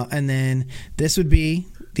 And then this would be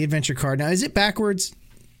the adventure card. Now, is it backwards?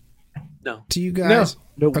 No. To you guys?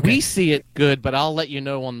 No. Okay. We see it good, but I'll let you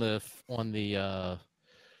know on the what do you call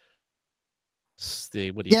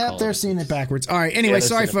it? Yeah, they're seeing it backwards. All right. Anyway,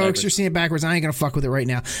 sorry, folks. You're seeing it backwards. I ain't gonna fuck with it right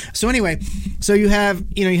now. So anyway, so you have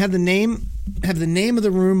the name of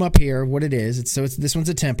the room up here, what it is. This one's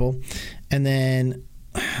a temple, and then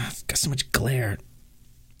it's got so much glare.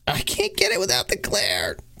 I can't get it without the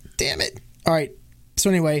glare. Damn it. All right. So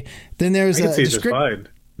anyway, then there's a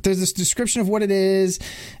there's this description of what it is,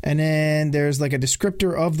 and then there's like a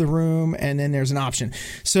descriptor of the room, and then there's an option.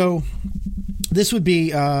 So this would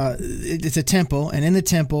be it's a temple, and in the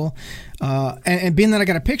temple, and being that I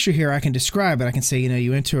got a picture here, I can describe it. I can say,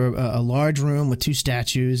 you enter a large room with 2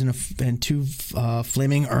 statues and 2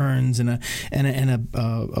 flaming urns and a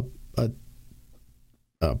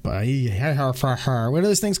what are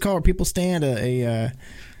those things called where people stand?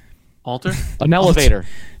 Altar? An elevator.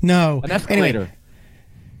 No. An escalator.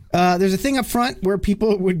 Anyway, there's a thing up front where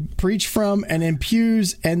people would preach from, and then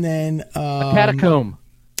pews, and then A catacomb.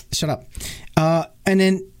 Shut up. And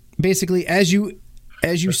then basically, as you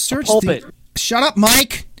search pulpit. Shut up,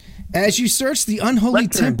 Mike. As you search the unholy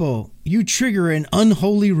temple, you trigger an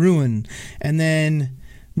unholy rune, and then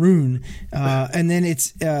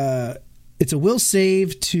it's a will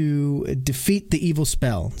save to defeat the evil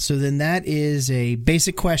spell. So then that is a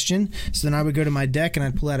basic question. So then I would go to my deck and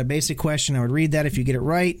I'd pull out a basic question. I would read that. If you get it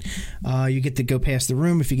right, you get to go past the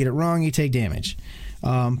room. If you get it wrong, you take damage.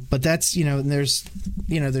 But that's, there's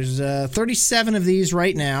 37 of these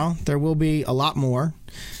right now. There will be a lot more.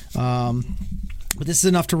 But this is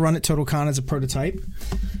enough to run at TotalCon as a prototype.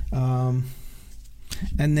 And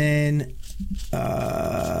then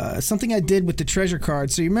something I did with the treasure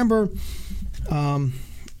card. So you remember,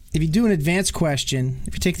 if you do an advanced question,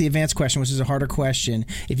 if you take the advanced question, which is a harder question,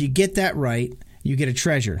 if you get that right, you get a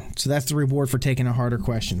treasure. So that's the reward for taking a harder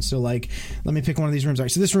question. So let me pick one of these rooms. All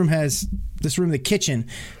right, so this room, the kitchen,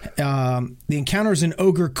 the encounter is an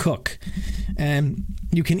ogre cook. And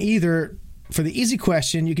you can either, for the easy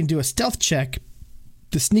question, you can do a stealth check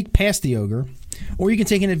to sneak past the ogre, or you can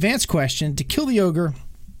take an advanced question to kill the ogre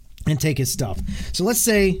and take his stuff. So let's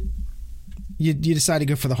say you decide to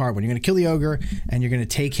go for the hard one. You're going to kill the ogre and you're going to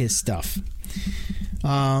take his stuff.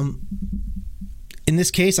 In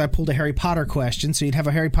this case, I pulled a Harry Potter question. So you'd have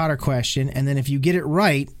a Harry Potter question, and then if you get it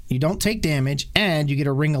right, you don't take damage, and you get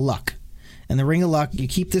a Ring of Luck. And the Ring of Luck, you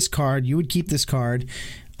keep this card. You would keep this card.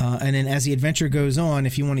 And then as the adventure goes on,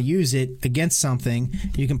 if you want to use it against something,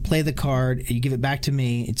 you can play the card. You give it back to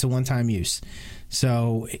me. It's a one-time use.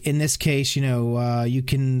 So in this case, you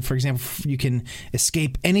can, for example, you can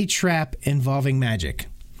escape any trap involving magic,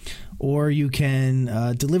 or you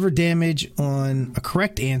can deliver damage on a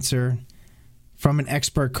correct answer from an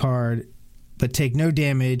expert card, but take no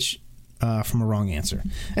damage from a wrong answer.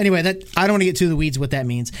 Anyway, that I don't want to get too the weeds what that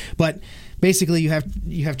means, but basically you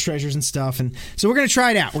have treasures and stuff, and so we're going to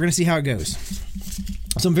try it out. We're going to see how it goes.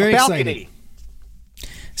 So I'm very excited.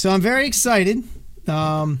 So I'm very excited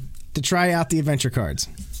to try out the adventure cards.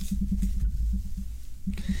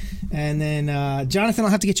 And then, Jonathan,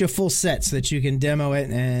 I'll have to get you a full set so that you can demo it,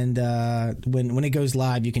 and when it goes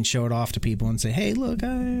live, you can show it off to people and say, hey, look.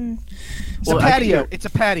 It's a patio. It's a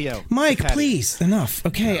patio. Mike, patio. Please. Enough.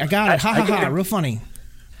 Okay, I got it. Ha, ha, ha. Real funny.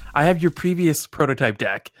 I have your previous prototype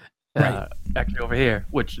deck Right. actually over here,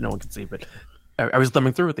 which no one can see, but I was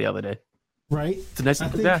thumbing through it the other day. Right. It's a nice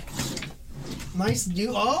looking deck. Nice.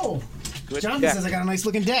 Oh. Good Jonathan deck. says I got a nice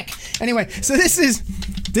looking deck. Anyway, so this is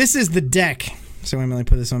the deck. So I'm going to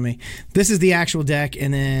put this on me. This is the actual deck,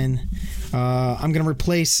 and then I'm going to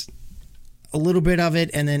replace a little bit of it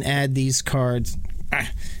and then add these cards,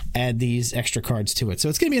 add these extra cards to it. So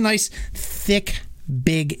it's going to be a nice, thick,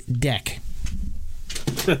 big deck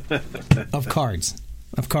of cards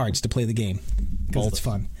to play the game because it's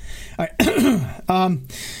fun. All right.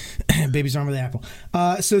 Baby's arm with the apple.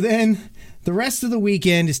 So then the rest of the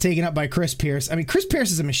weekend is taken up by Chris Pierce. I mean, Chris Pierce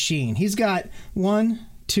is a machine. He's got 1,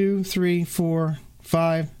 2, 3, 4,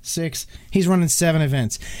 5, 6. He's running 7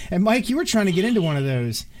 events. And Mike, you were trying to get into one of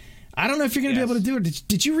those. I don't know if you're going to be able to do it.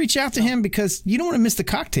 Did you reach out to him? Because you don't want to miss the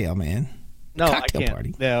cocktail, man. No, cocktail I can't.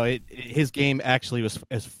 party. No, his game actually was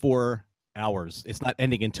 4 hours. It's not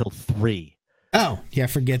ending until 3. Oh, yeah,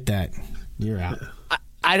 forget that. You're out.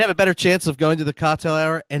 I'd have a better chance of going to the cocktail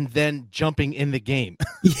hour and then jumping in the game.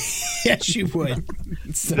 Yes, you would.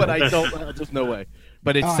 So, But I don't. There's no way.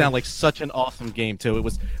 But it All sounded right. like such an awesome game too. It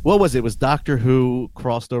was. What was it? It was Doctor Who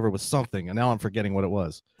crossed over with something, and now I'm forgetting what it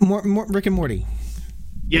was. more Rick and Morty.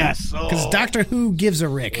 Yes, Because Doctor Who gives a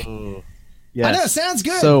Rick. Yes. I know, sounds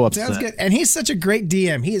good. So upset. Sounds good. And he's such a great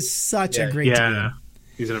DM. He is such a great DM.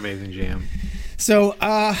 He's an amazing GM. So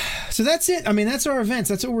that's it. I mean, that's our events.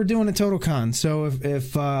 That's what we're doing at TotalCon. So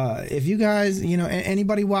if you guys,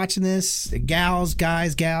 anybody watching this, gals,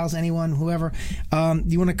 guys, gals, anyone, whoever,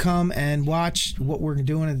 you want to come and watch what we're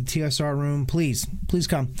doing at the TSR room, please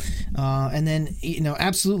come. And then,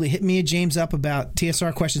 absolutely hit me and James up about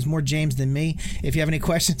TSR questions, more James than me. If you have any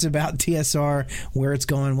questions about TSR, where it's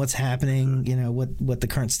going, what's happening, what the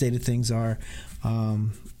current state of things are.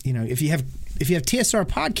 If you have TSR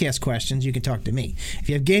podcast questions, you can talk to to me. If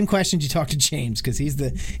you have game questions, you talk to James because he's the.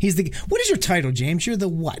 What is your title, James? You're the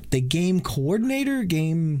what? The game coordinator?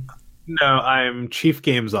 No, I'm Chief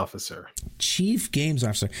Games Officer. Chief Games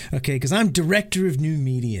Officer. Okay, because I'm Director of New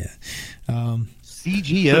Media.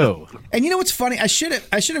 CGO. And you know what's funny? I should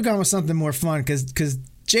have gone with something more fun because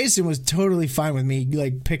Jason was totally fine with me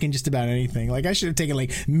like picking just about anything. Like I should have taken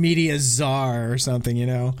like Media Czar or something, you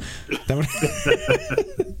know.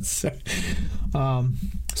 So,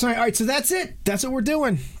 sorry. All right. So that's it. That's what we're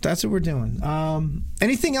doing.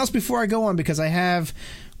 Anything else before I go on? Because I have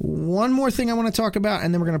one more thing I want to talk about,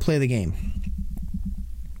 and then we're going to play the game.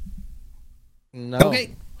 No.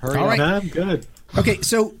 Okay. Hurry All up. right. No, I'm good. Okay.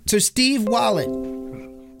 So Steve Wallet.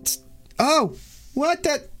 Oh, what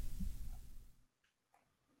that?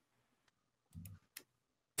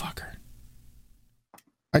 Fucker.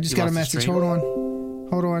 I just got a lost the message. stream?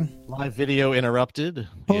 Hold on. Live video interrupted.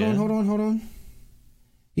 Hold on.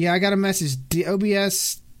 Yeah, I got a message. The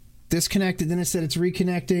OBS disconnected. Then it said it's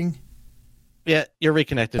reconnecting. Yeah, you're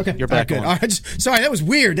reconnected. Okay, You're back all right, good. on. Sorry, that was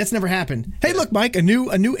weird. That's never happened. Hey, look, Mike, a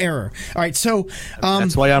new error. All right, so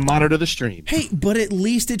That's why I monitor the stream. hey, but at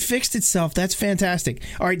least it fixed itself. That's fantastic.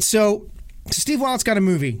 All right, so Steve Wallet's got a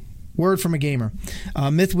movie. Word from a gamer.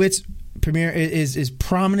 Mythwits premiere is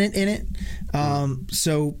prominent in it.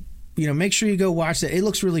 So make sure you go watch that. It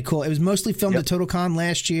looks really cool. It was mostly filmed at TotalCon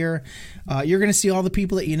last year. You're going to see all the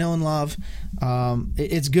people that you know and love.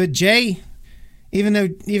 It's good. Jay,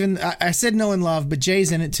 even I said know and love, but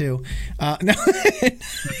Jay's in it too. No.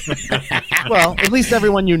 Well, at least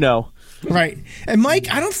everyone you know. Right. And Mike,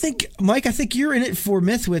 I think you're in it for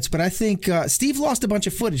Mythwits, but I think Steve lost a bunch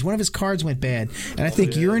of footage. One of his cards went bad, and I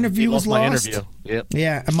think your interview was my lost. interview. Yep.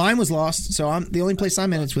 Yeah, mine was lost. So I'm the only place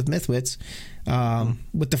I'm in it's with Mythwits,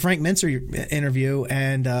 with the Frank Mincer interview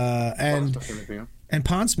and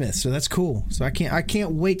Pondsmith. So that's cool. So I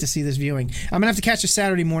can't wait to see this viewing. I'm gonna have to catch a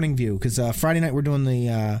Saturday morning view because Friday night we're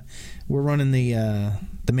running the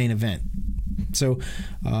main event. So.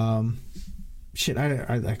 Shit,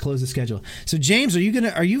 I closed the schedule. So James,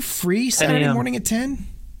 are you free Saturday morning at 10?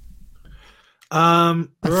 I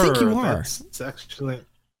think you are. It's actually,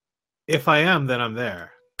 if I am, then I'm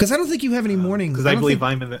there. Because I don't think you have any mornings. Because I believe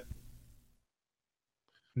I'm in the.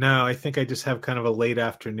 No, I think I just have kind of a late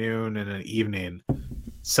afternoon and an evening.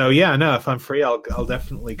 So yeah, no, if I'm free, I'll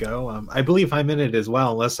definitely go. I believe I'm in it as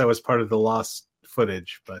well, unless I was part of the lost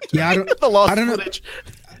footage. But yeah, I don't. The lost I don't know. footage.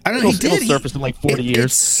 I don't know. It'll surface in like 40 years. It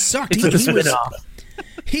sucked.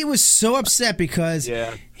 He was so upset because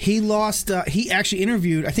he lost. He actually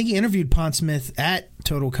interviewed. I think he interviewed Pondsmith at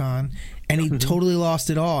TotalCon, and he totally lost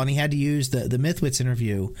it all. And he had to use the Mythwits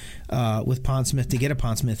interview with Pondsmith to get a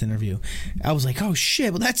Pondsmith interview. I was like, oh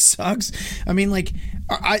shit, well that sucks. I mean, like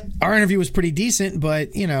our interview was pretty decent,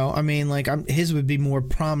 but his would be more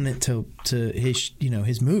prominent to his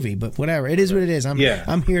his movie. But whatever, it is what it is. I'm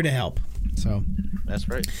here to help. So that's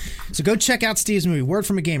right. So go check out Steve's movie, Word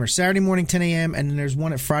from a Gamer, Saturday morning, 10 a.m., and then there's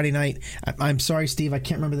one at Friday night. I'm sorry, Steve, I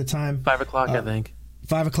can't remember the time. 5 o'clock, I think.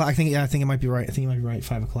 5 o'clock. I think it might be right.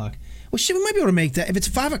 5 o'clock. Well, shit, we might be able to make that. If it's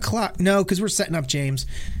 5 o'clock, no, because we're setting up, James.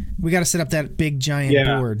 We got to set up that big giant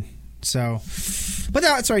board. So, but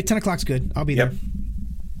no, it's all right. 10 o'clock's good. I'll be there.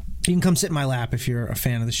 You can come sit in my lap if you're a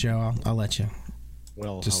fan of the show. I'll let you.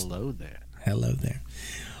 Well, hello there. Hello there.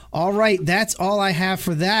 All right, that's all I have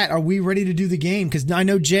for that. Are we ready to do the game? Because I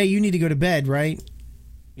know, Jay, you need to go to bed, right?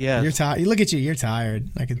 Yeah. You're tired. Look at you. You're tired.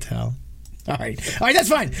 I can tell. All right, that's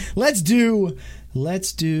fine. Let's do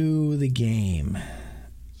the game.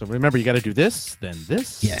 So remember, you got to do this, then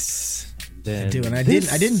this. Yes. Then I do, and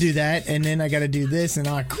this. I didn't do that, and then I got to do this, and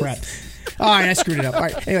crap. All right, I screwed it up. All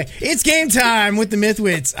right, anyway, it's game time with the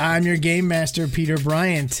Mythwits. I'm your game master, Peter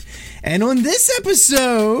Bryant, and on this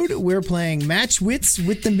episode, we're playing Match Wits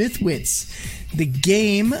with the Mythwits, the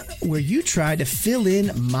game where you try to fill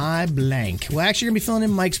in my blank. Well, actually, you're gonna be filling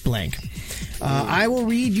in Mike's blank. I will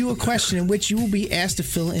read you a question in which you will be asked to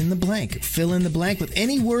fill in the blank. Fill in the blank with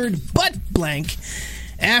any word but blank.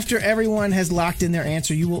 After everyone has locked in their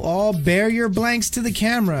answer, you will all bear your blanks to the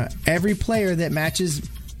camera. Every player that matches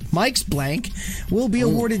Mike's blank will be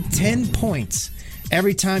awarded 10 points.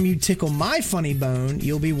 Every time you tickle my funny bone,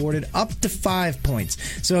 you'll be awarded up to 5 points.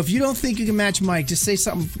 So if you don't think you can match Mike, just say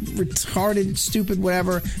something retarded, stupid,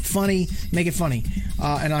 whatever, funny, make it funny,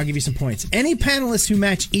 and I'll give you some points. Any panelists who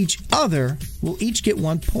match each other will each get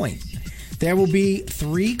 1 point. There will be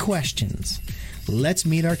 3 questions. Let's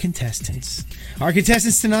meet our contestants. Our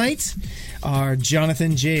contestants tonight are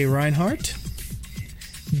Jonathan J. Reinhardt,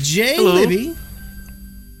 Jay Libby,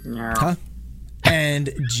 and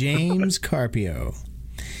James Carpio.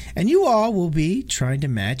 And you all will be trying to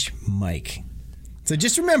match Mike. So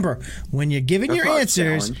just remember, when you're giving That's your not a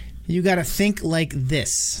answers, challenge. you got to think like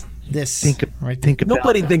this. Think right. about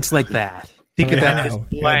Nobody that. thinks like that. Think I about know.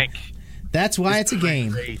 this blank. That's why it's a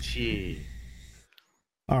game. Ragey.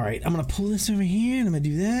 All right, I'm going to pull this over here, and I'm going to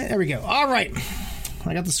do that. There we go. All right.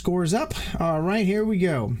 I got the scores up. All right, here we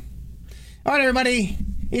go. All right, everybody.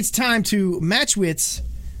 It's time to match wits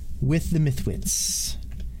with the Mythwits.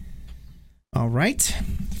 All right.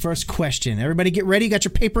 First question. Everybody get ready. Got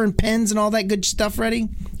your paper and pens and all that good stuff ready?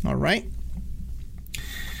 All right.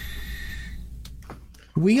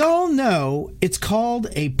 We all know it's called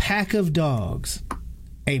a pack of dogs,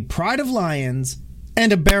 a pride of lions,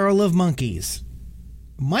 and a barrel of monkeys.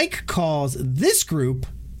 Mike calls this group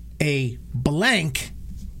a blank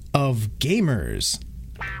of gamers.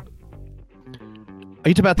 Are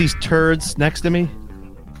you talking about these turds next to me?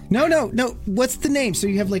 No. What's the name? So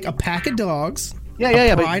you have like a pack of dogs.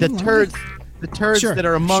 Yeah. But pride the of lions? turds Sure, that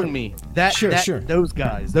are among sure. me. Sure. Those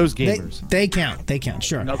guys, those gamers. They count. They count.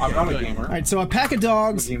 Sure. I'm not a gamer. All right. So a pack of I'm a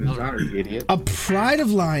dogs, game designer, you idiot. a pride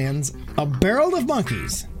of lions, a barrel of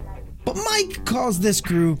monkeys. But Mike calls this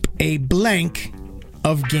group a blank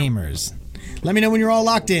of gamers. Let me know when you're all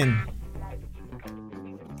locked in.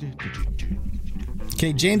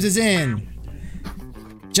 Okay, James is in.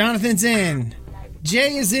 Jonathan's in.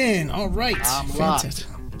 Jay is in. All right. I'm Fantastic.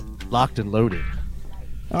 Locked and loaded.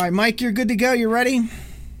 All right, Mike, you're good to go. You ready?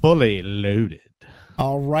 Fully loaded.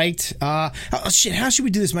 All right. Oh, shit. How should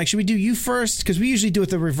we do this, Mike? Should we do you first? Because we usually do it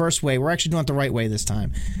the reverse way. We're actually doing it the right way this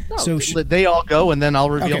time. So they all go, and then I'll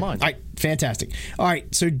reveal okay. mine. All right. Fantastic. All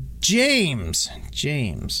right. So James.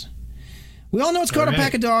 We all know it's called a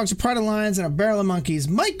pack of dogs, a pride of lions, and a barrel of monkeys.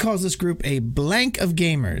 Mike calls this group a blank of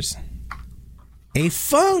gamers. A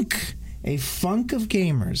funk of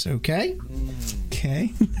gamers. Okay.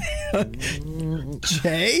 Okay.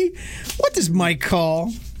 Jay, what does Mike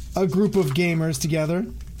call a group of gamers together?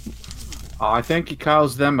 I think he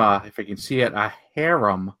calls them, if I can see it, a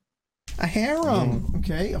harem. A harem.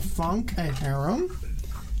 Okay. A funk, a harem.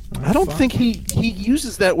 I don't think he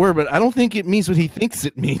uses that word, but I don't think it means what he thinks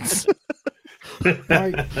it means. All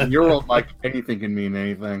right. In your world, like, anything can mean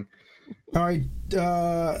anything. All right,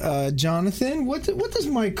 Jonathan, what does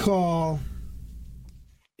Mike call?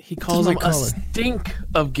 He calls What them does a Mike call it? stink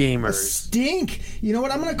of A gamers. stink. You know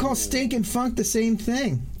what? I'm going to call stink and funk the same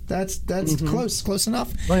thing. That's close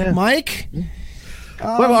enough. Oh, yeah. Mike?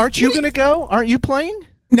 Well, aren't you going to go? Aren't you playing?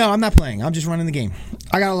 No, I'm not playing. I'm just running the game.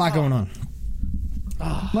 I got a lot going on.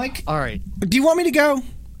 Mike, All right. do you want me to go?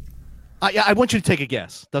 I want you to take a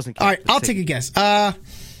guess. Doesn't count. All right, I'll take a guess.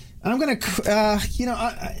 I'm going to,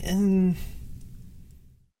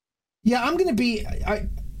 I'm going to be...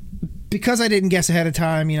 because I didn't guess ahead of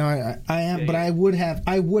time, I am, Yeah, but yeah.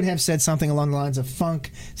 I would have said something along the lines of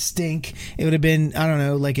funk, stink. It would have been, I don't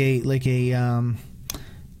know, let's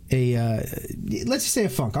just say a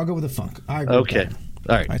funk. I'll go with a funk. I agree with Okay. that.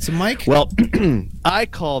 All right. All right. So Mike, Well, I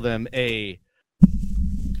call them a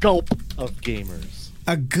gulp of gamers.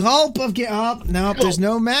 a gulp of no, there's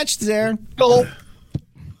no match there. Gulp.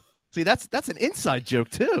 See, that's an inside joke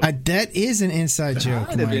too. That is an inside joke,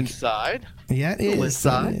 Kind of Mike. inside. Yeah, it Little is.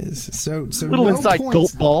 inside. It is. So Little no inside points.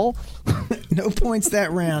 gulp ball. No points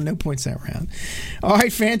that round. No points that round. All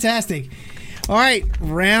right, fantastic. All right,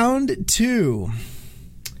 round 2.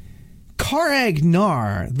 Karag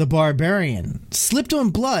Nar, the barbarian, slipped on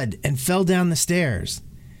blood and fell down the stairs.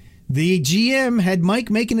 The GM had Mike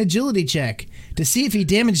make an agility check to see if he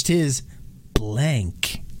damaged his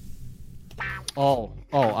blank. Oh,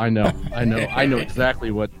 I know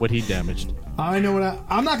exactly what he damaged. I know what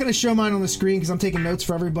I'm not going to show mine on the screen because I'm taking notes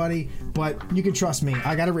for everybody, but you can trust me.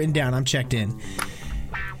 I got it written down. I'm checked in.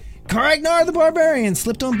 Karagnar the Barbarian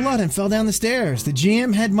slipped on blood and fell down the stairs. The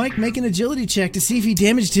GM had Mike make an agility check to see if he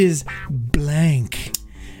damaged his blank.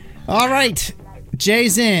 All right.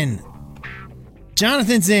 Jay's in.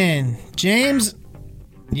 Jonathan's in. James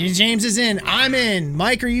is in. I'm in.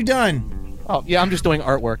 Mike, are you done? Oh yeah, I'm just doing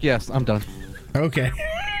artwork. Yes, I'm done. Okay.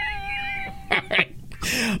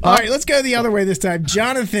 All right, let's go the other way this time.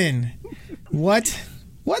 Jonathan, what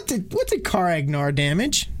did Karagnar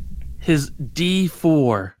damage? His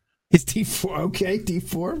D4. It's D4. Okay,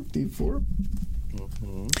 D4.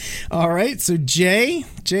 All right, so Jay,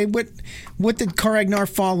 what did Karagnar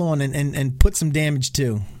fall on and put some damage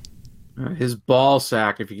to? His ball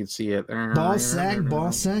sack, if you can see it. Ball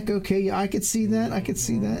sack. Okay, yeah, I could see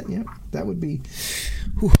that. Yep, that would be.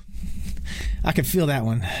 Whew. I could feel that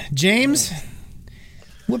one. James,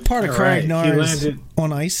 what part of All right, Karagnar he is landed-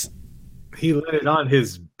 on ice? He landed on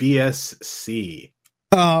his BSC.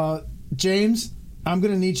 James, I'm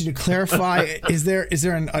going to need you to clarify. Is there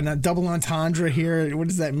a double entendre here? What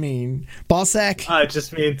does that mean? Ball sack? It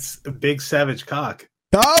just means a big savage cock.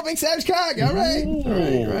 Oh, big savage cock. All right.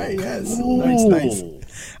 Right. Yes. Nice.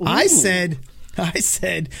 I said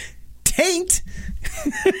taint.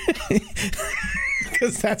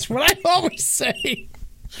 Because that's what I always say.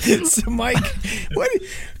 So, Mike,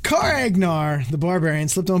 Car Agnar, the barbarian,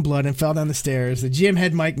 slipped on blood and fell down the stairs. The GM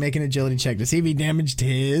had Mike make an agility check to see if he damaged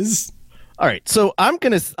his. All right, so I'm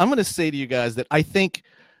gonna say to you guys that I think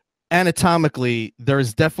anatomically there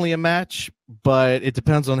is definitely a match, but it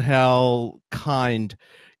depends on how kind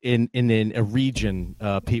in a region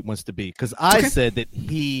Pete wants to be. Because I said that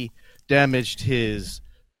he damaged his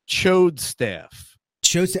chode staff.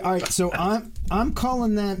 All right, so I'm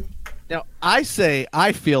calling that. Now, I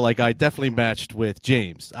feel like I definitely matched with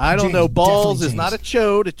James. I don't know. Balls is not a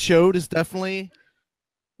chode. A chode is definitely,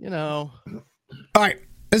 All right,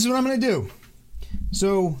 this is what I'm going to do.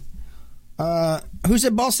 So, who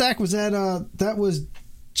said ball sack? Was that was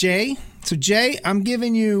Jay? So, Jay, I'm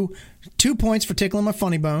giving you 2 points for tickling my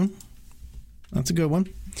funny bone. That's a good one.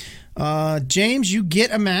 James, you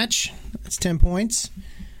get a match. That's 10 points.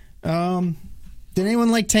 Did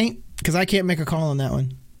anyone like taint? Because I can't make a call on that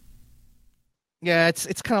one. Yeah,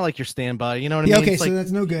 it's kind of like your standby. You know what I mean? Okay, so that's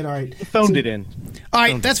no good. All right. You phoned it in. All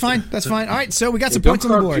right, that's fine. That's fine. All right, so we got some points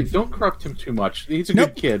on the board. Don't corrupt him too much. He's a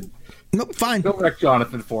good kid. Nope, fine. Don't wreck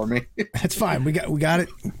Jonathan for me. That's fine. We got it.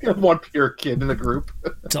 We have one pure kid in the group.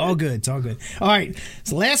 It's all good. It's all good. All right,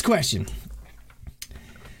 so last question.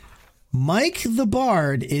 Mike the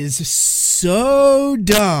Bard is so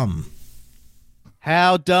dumb.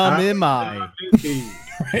 How dumb am I?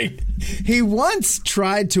 Right. He once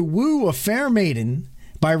tried to woo a fair maiden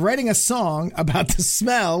by writing a song about the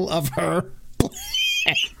smell of her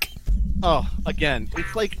blank. Oh, again,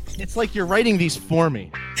 it's like you're writing these for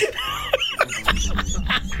me.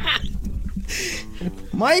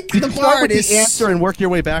 Mike the Bard is answer and work your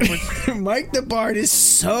way backwards. Mike the Bard is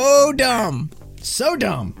so dumb. So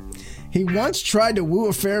dumb. He once tried to woo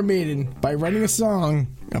a fair maiden by writing a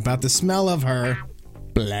song about the smell of her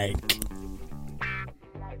blank.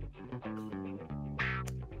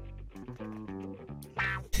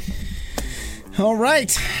 All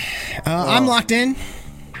right. I'm locked in.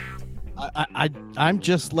 I'm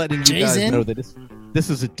just letting you guys know that this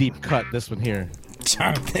is a deep cut, this one here.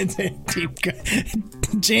 Jonathan's a deep cut.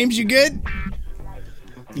 James, you good?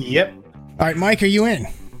 Yep. All right, Mike, are you in?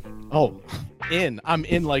 Oh, I'm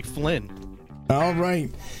in like Flynn. All right.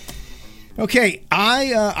 Okay,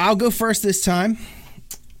 I'll go first this time.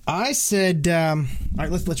 I said, all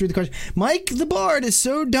right, let's read the question. Mike the Bard is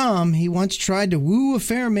so dumb, he once tried to woo a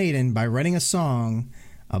fair maiden by writing a song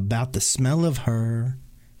about the smell of her.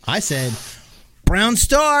 I said, Brown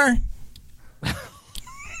Star.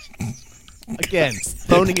 Again,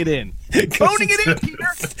 phoning it in. Phoning it in, Peter.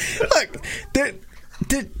 Look,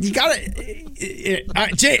 you gotta.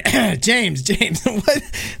 James,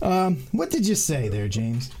 what did you say there,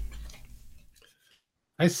 James?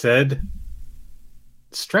 I said,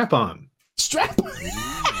 strap on. Strap on.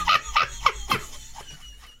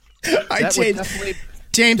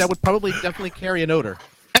 James, that would probably definitely carry an odor.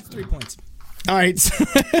 That's 3 points. All right,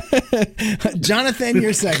 Jonathan,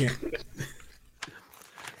 you're second.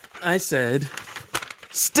 I said,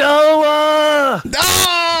 Stella!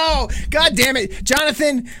 Oh, God damn it.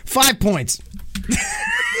 Jonathan, 5 points.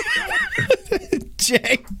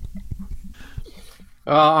 Jay?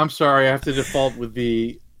 I'm sorry. I have to default with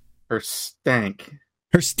her stank.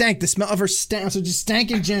 Her stank, the smell of her stank. So just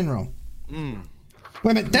stank in general. Wait a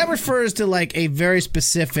minute. That refers to like a very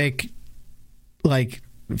specific, like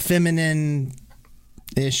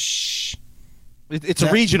feminine-ish. It's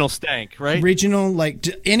a regional stank, right? Regional, like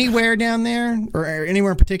anywhere down there or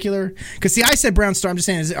anywhere in particular? Because see, I said Brown Star. I'm just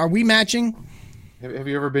saying, are we matching? Have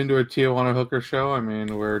you ever been to a Tijuana hooker show? I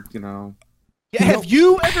mean, where Yeah, have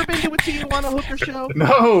you ever been to a Tijuana hooker show?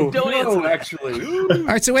 No, actually. All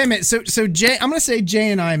right, so wait a minute. So Jay, I'm going to say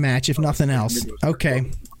Jay and I match, if nothing else. Okay.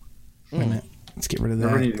 Wait a minute. Let's get rid of that.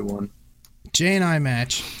 Never needed one. Jay and I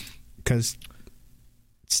match because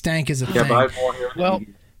stank is a thing. But I have more here. Well,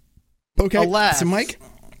 okay. Alas. So Mike.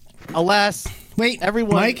 Wait,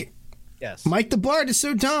 everyone. Mike. Yes. Mike the Bard is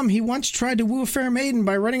so dumb. He once tried to woo a fair maiden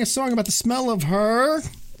by writing a song about the smell of her.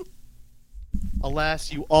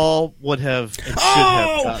 Alas, you all would have and should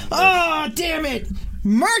have gotten this. Oh, damn it.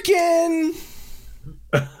 Merkin.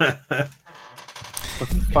 What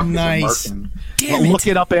the fuck Nice. is a Merkin? Damn it. Look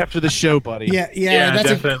it up after the show, buddy. Yeah, that's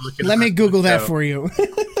definitely. let me Google that for you.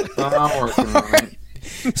 I'm working on it.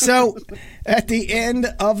 So, at the end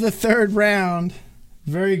of the third round,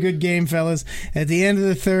 very good game, fellas. At the end of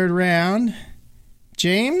the third round,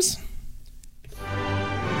 James,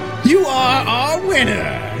 you are our winner.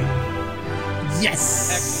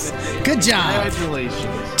 Yes. Good job.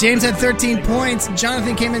 Congratulations. James had 13 points.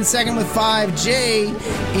 Jonathan came in second with 5. Jay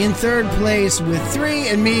in third place with 3.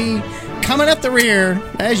 And me coming up the rear,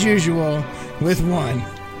 as usual, with 1.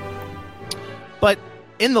 But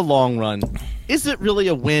in the long run, is it really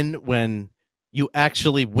a win when you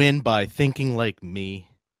actually win by thinking like me?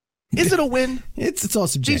 Is it a win? It's all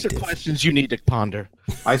subjective. These are questions you need to ponder.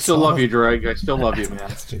 I still love you, Drake. I still love you, man.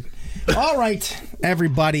 All right,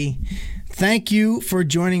 everybody. Thank you for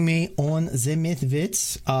joining me on the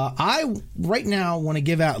Mythwits. I right now want to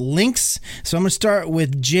give out links, so I'm going to start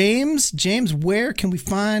with James. James, where can we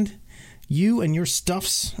find you and your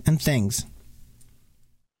stuffs and things?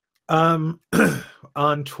 On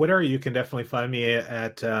Twitter, you can definitely find me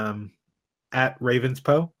at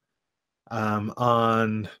Ravenspo.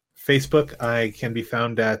 On Facebook, I can be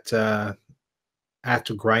found at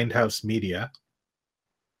Grindhouse Media.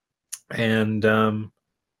 And I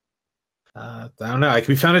don't know. I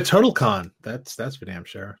can be found at TotalCon. That's for damn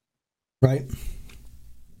sure. Right.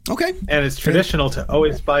 Okay. And it's traditional to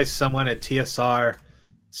always buy someone at TSR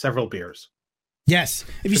several beers. Yes.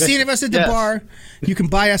 If you see any of us at the bar, you can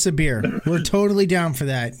buy us a beer. We're totally down for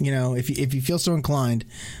that. You know, if you feel so inclined,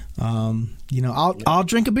 you know, I'll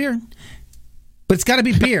drink a beer, but it's got to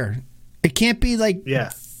be beer. It can't be like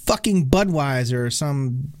fucking Budweiser or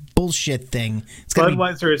some bullshit thing. It's got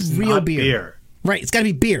Budweiser to be is real not beer. beer. Right. It's got to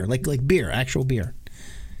be beer, like beer, actual beer.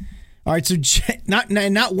 All right, so Jay, not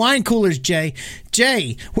wine coolers, Jay.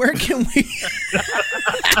 Jay, where can we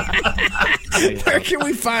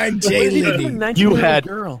find Jay Libby? You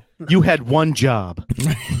had one job.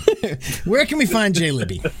 Where can we find Jay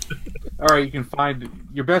Libby? All right, you can find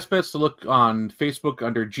your best bets to look on Facebook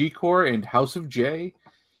under G-Core and House of J,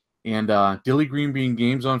 and Dilly Green Bean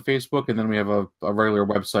Games on Facebook, and then we have a regular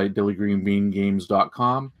website,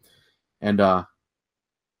 dillygreenbeangames.com, and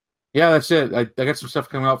yeah, that's it. I got some stuff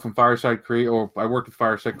coming out from Fireside I worked with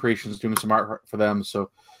Fireside Creations doing some art for them,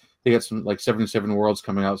 so they got some like 77 Worlds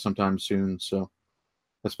coming out sometime soon, so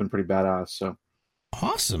that's been pretty badass. So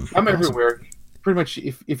awesome. I'm everywhere. Pretty much,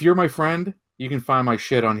 if you're my friend, you can find my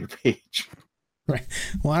shit on your page. Right.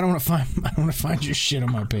 Well, I don't want to find your shit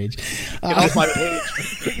on my page. Get off my page.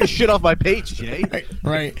 Get your shit off my page, Jay.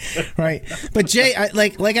 Right. But Jay,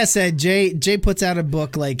 like I said, Jay puts out a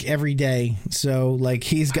book like every day. So like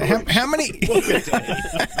he's got how many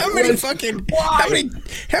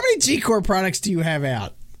G-Core products do you have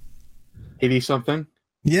out? 80 something.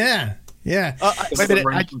 Yeah. Some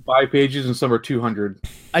range from 5 pages and some are 200.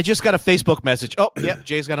 I just got a Facebook message. Oh, yep,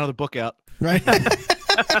 Jay's got another book out. Right.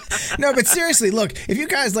 No, but seriously, look, if you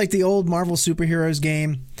guys like the old Marvel superheroes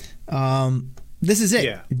game, this is it.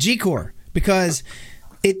 Yeah. G-Core, because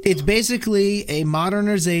it's basically a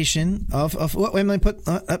modernization of what? Wait, let me put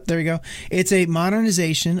up. There you go. It's a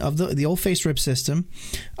modernization of the old face rip system.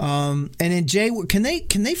 And then Jay, can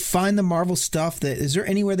they find the Marvel stuff? Is there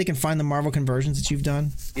anywhere they can find the Marvel conversions that you've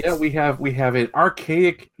done? Yeah, we have an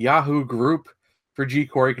archaic Yahoo group for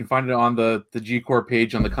G-Core. You can find it on the G-Core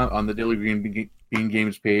page on the Dilly Green Bean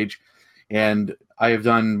Games page, and I have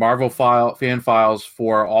done Marvel fan files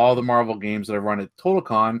for all the Marvel games that I've run at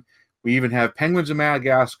TotalCon. We even have Penguins of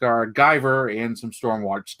Madagascar, Guyver, and some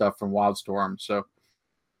Stormwatch stuff from Wildstorm. So,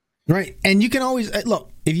 right, and you can always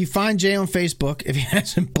look if you find Jay on Facebook. If he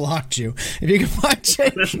hasn't blocked you, if you can find Jay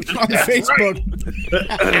on Facebook,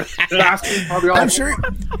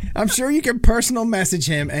 I'm sure you can personal message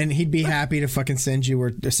him, and he'd be happy to fucking send you a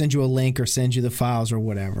link or send you the files or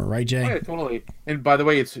whatever. Right, Jay? Yeah, totally. And by the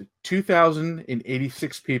way, it's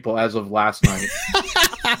 2,086 people as of last night.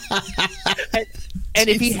 And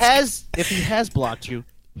if he has blocked you,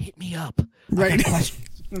 hit me up. Right.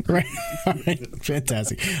 Right. All right.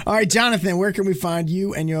 Fantastic. All right, Jonathan, where can we find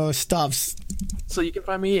you and your stuffs? So you can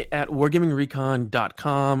find me at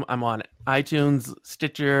wargamingrecon.com. I'm on iTunes,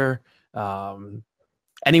 Stitcher,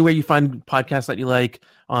 anywhere you find podcasts that you like.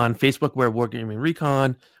 On Facebook, we're Wargaming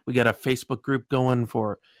Recon. We got a Facebook group going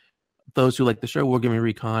for those who like the show, Wargaming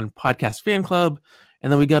Recon Podcast Fan Club. And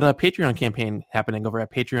then we got a Patreon campaign happening over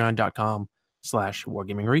at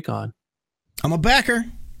patreon.com/wargamingrecon. I'm a backer.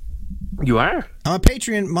 You are? I'm a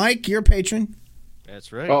patron. Mike, you're a patron.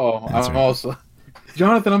 That's right. I'm also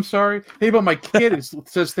Jonathan. I'm sorry. Hey, but my kid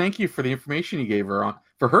says thank you for the information you gave her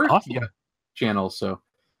for her channel. So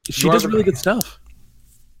she does really good stuff.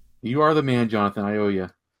 You are the man, Jonathan. I owe you.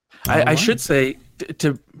 I should say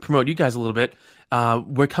to promote you guys a little bit.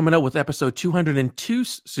 We're coming out with episode 202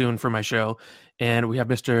 soon for my show, and we have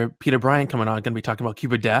Mr. Peter Bryan coming on. Going to be talking about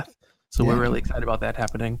Cube of Death. So we're really excited about that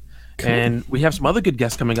happening. Cool. And we have some other good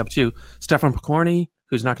guests coming up too. Stefan Pokorny,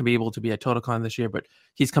 who's not going to be able to be at TotalCon this year, but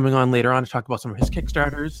he's coming on later on to talk about some of his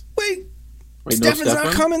Kickstarters. Wait, Stefan's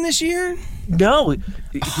not coming this year? No,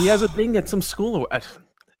 he has a thing at some school.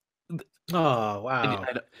 Oh, wow.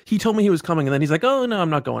 He told me he was coming, and then he's like, oh, no, I'm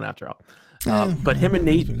not going after all. But him and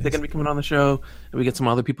Nate, they're going to be coming on the show, and we get some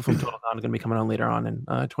other people from TotalCon are going to be coming on later on in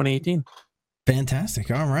 2018.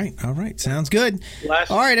 Fantastic. All right. Sounds good.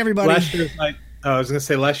 All right, everybody. Last year's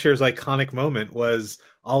iconic moment was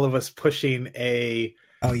all of us pushing a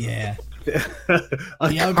cart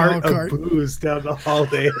of booze down the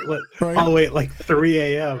hallway at like 3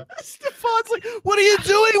 a.m. Stefan's like, what are you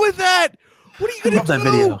doing with that? What are you going to do? That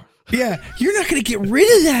video. Yeah, you're not going to get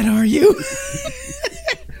rid of that, are you?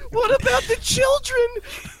 What about the children?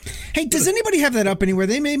 Hey, does anybody have that up anywhere?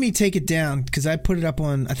 They made me take it down because I put it up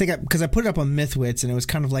on. Because I put it up on Mythwits, and it was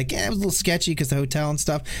kind of like, it was a little sketchy because the hotel and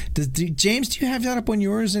stuff. James, do you have that up on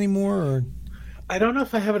yours anymore? Or I don't know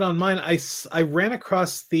if I have it on mine. I ran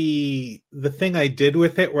across the thing I did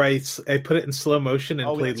with it where I put it in slow motion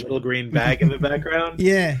and played Little Green Bag in the background.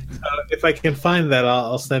 Yeah. If I can find that,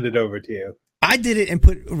 I'll send it over to you. I did it and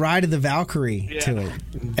put Ride of the Valkyrie to it,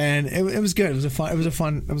 and it was good. It was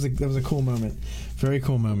a cool moment. Very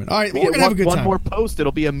cool moment. All right, we're gonna have a good time. One more post,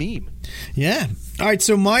 it'll be a meme. Yeah. All right.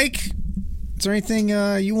 So, Mike, is there anything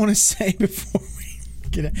you want to say before we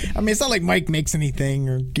get it? I mean, it's not like Mike makes anything,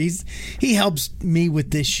 or he helps me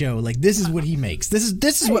with this show. Like, this is what he makes. This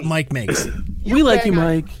is what Mike makes. We like you,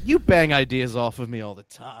 Mike. You bang ideas off of me all the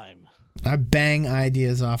time. I bang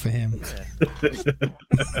ideas off of him.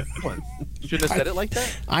 Shouldn't have said it like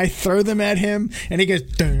that. I throw them at him, and he goes,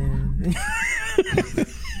 "Dun."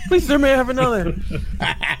 Please, sir, may I have another?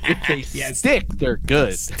 If they stick, they're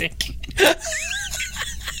good. Stick.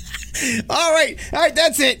 All right,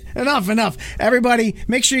 that's it. Enough. Everybody,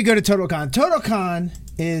 make sure you go to TotalCon. TotalCon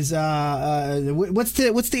is what's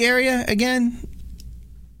the area again?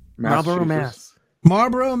 Marlboro, Mass.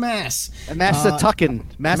 Marlboro, Mass. Massatucky.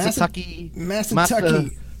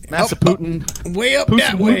 Massaputin. Way up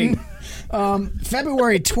that way.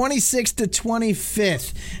 February 26th to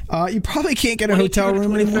 25th. You probably can't get a hotel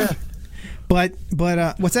room anymore. But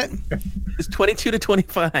what's that? It's 22 to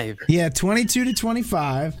 25. Yeah, 22 to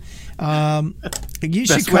 25. You Best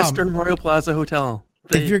should come. Western Royal Plaza Hotel.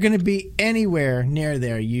 If you're going to be anywhere near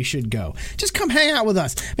there, you should go. Just come hang out with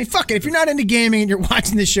us. I mean, fuck it. If you're not into gaming and you're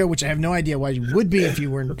watching this show, which I have no idea why you would be if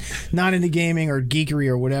you were not into gaming or geekery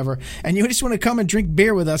or whatever, and you just want to come and drink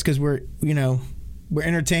beer with us because we're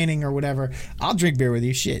entertaining or whatever, I'll drink beer with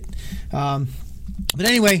you. Shit. But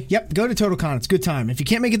anyway, go to TotalCon. It's a good time. If you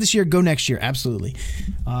can't make it this year, go next year. Absolutely.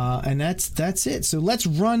 And that's it. So let's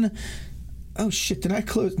run. Oh, shit. Did I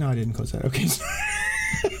close? No, I didn't close that. Okay.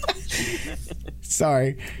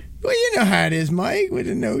 Sorry. Well, you know how it is, Mike, with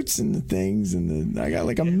the notes and the things, and I got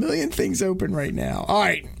like a million things open right now. All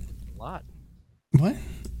right. A lot. What?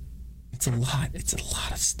 It's a lot. It's a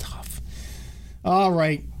lot of stuff. All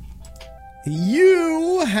right.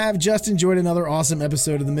 You have just enjoyed another awesome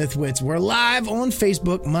episode of the Mythwits. We're live on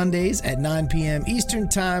Facebook Mondays at 9 p.m. Eastern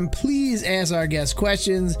Time. Please ask our guests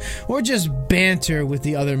questions or just banter with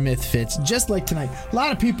the other Mythfits, just like tonight. A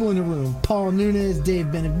lot of people in the room. Paul Nunes,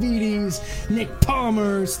 Dave Benavides, Nick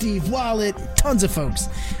Palmer, Steve Wallet, tons of folks.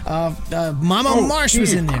 Mama Marsh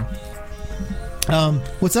was in there.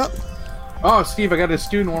 What's up? Oh, Steve, I got a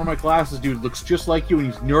student in one of my classes, dude. Looks just like you and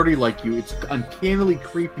he's nerdy like you. It's uncannily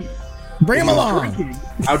creepy. Bring him along.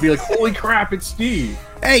 I would be like, holy crap, it's Steve.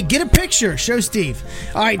 Hey, get a picture. Show Steve.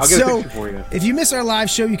 All right, I'll get a picture for you. If you miss our live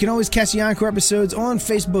show, you can always catch the encore episodes on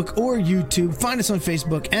Facebook or YouTube. Find us on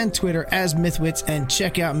Facebook and Twitter as Mythwits and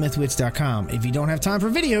check out mythwits.com. If you don't have time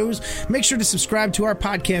for videos, make sure to subscribe to our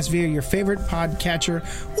podcast via your favorite podcatcher,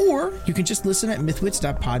 or you can just listen at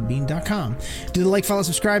mythwits.podbean.com. Do the like, follow,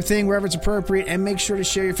 subscribe thing wherever it's appropriate, and make sure to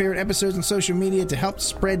share your favorite episodes on social media to help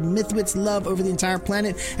spread Mythwits love over the entire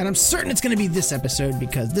planet. And I'm certain it's going to be this episode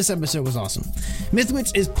because this episode was awesome. Mythwits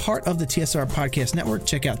is part of the TSR Podcast Network.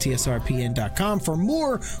 Check out tsrpn.com for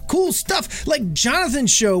more cool stuff like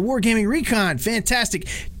Jonathan's show, Wargaming Recon, fantastic.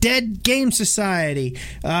 Dead Game Society.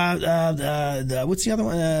 What's the other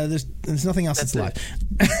one? There's nothing else that's live.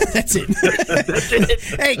 That's it.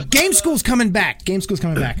 Hey, Game School's coming back.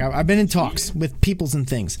 I've been in talks with peoples and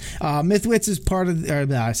things. Mythwits is part of.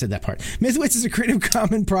 I said that part. Mythwits is a Creative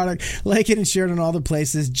Commons product. Like it and share it on all the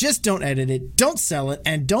places. Just don't edit it, don't sell it,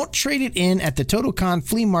 and don't trade it in at the TotalCon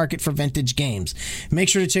flea market for vintage games. Make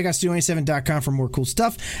sure to check out Stu27.com for more cool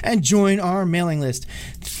stuff and join our mailing list.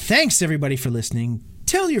 Thanks everybody for listening.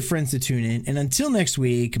 Tell your friends to tune in, and until next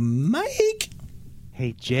week, Mike.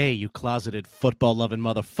 Hey, Jay, you closeted football-loving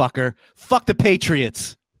motherfucker. Fuck the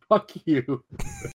Patriots. Fuck you.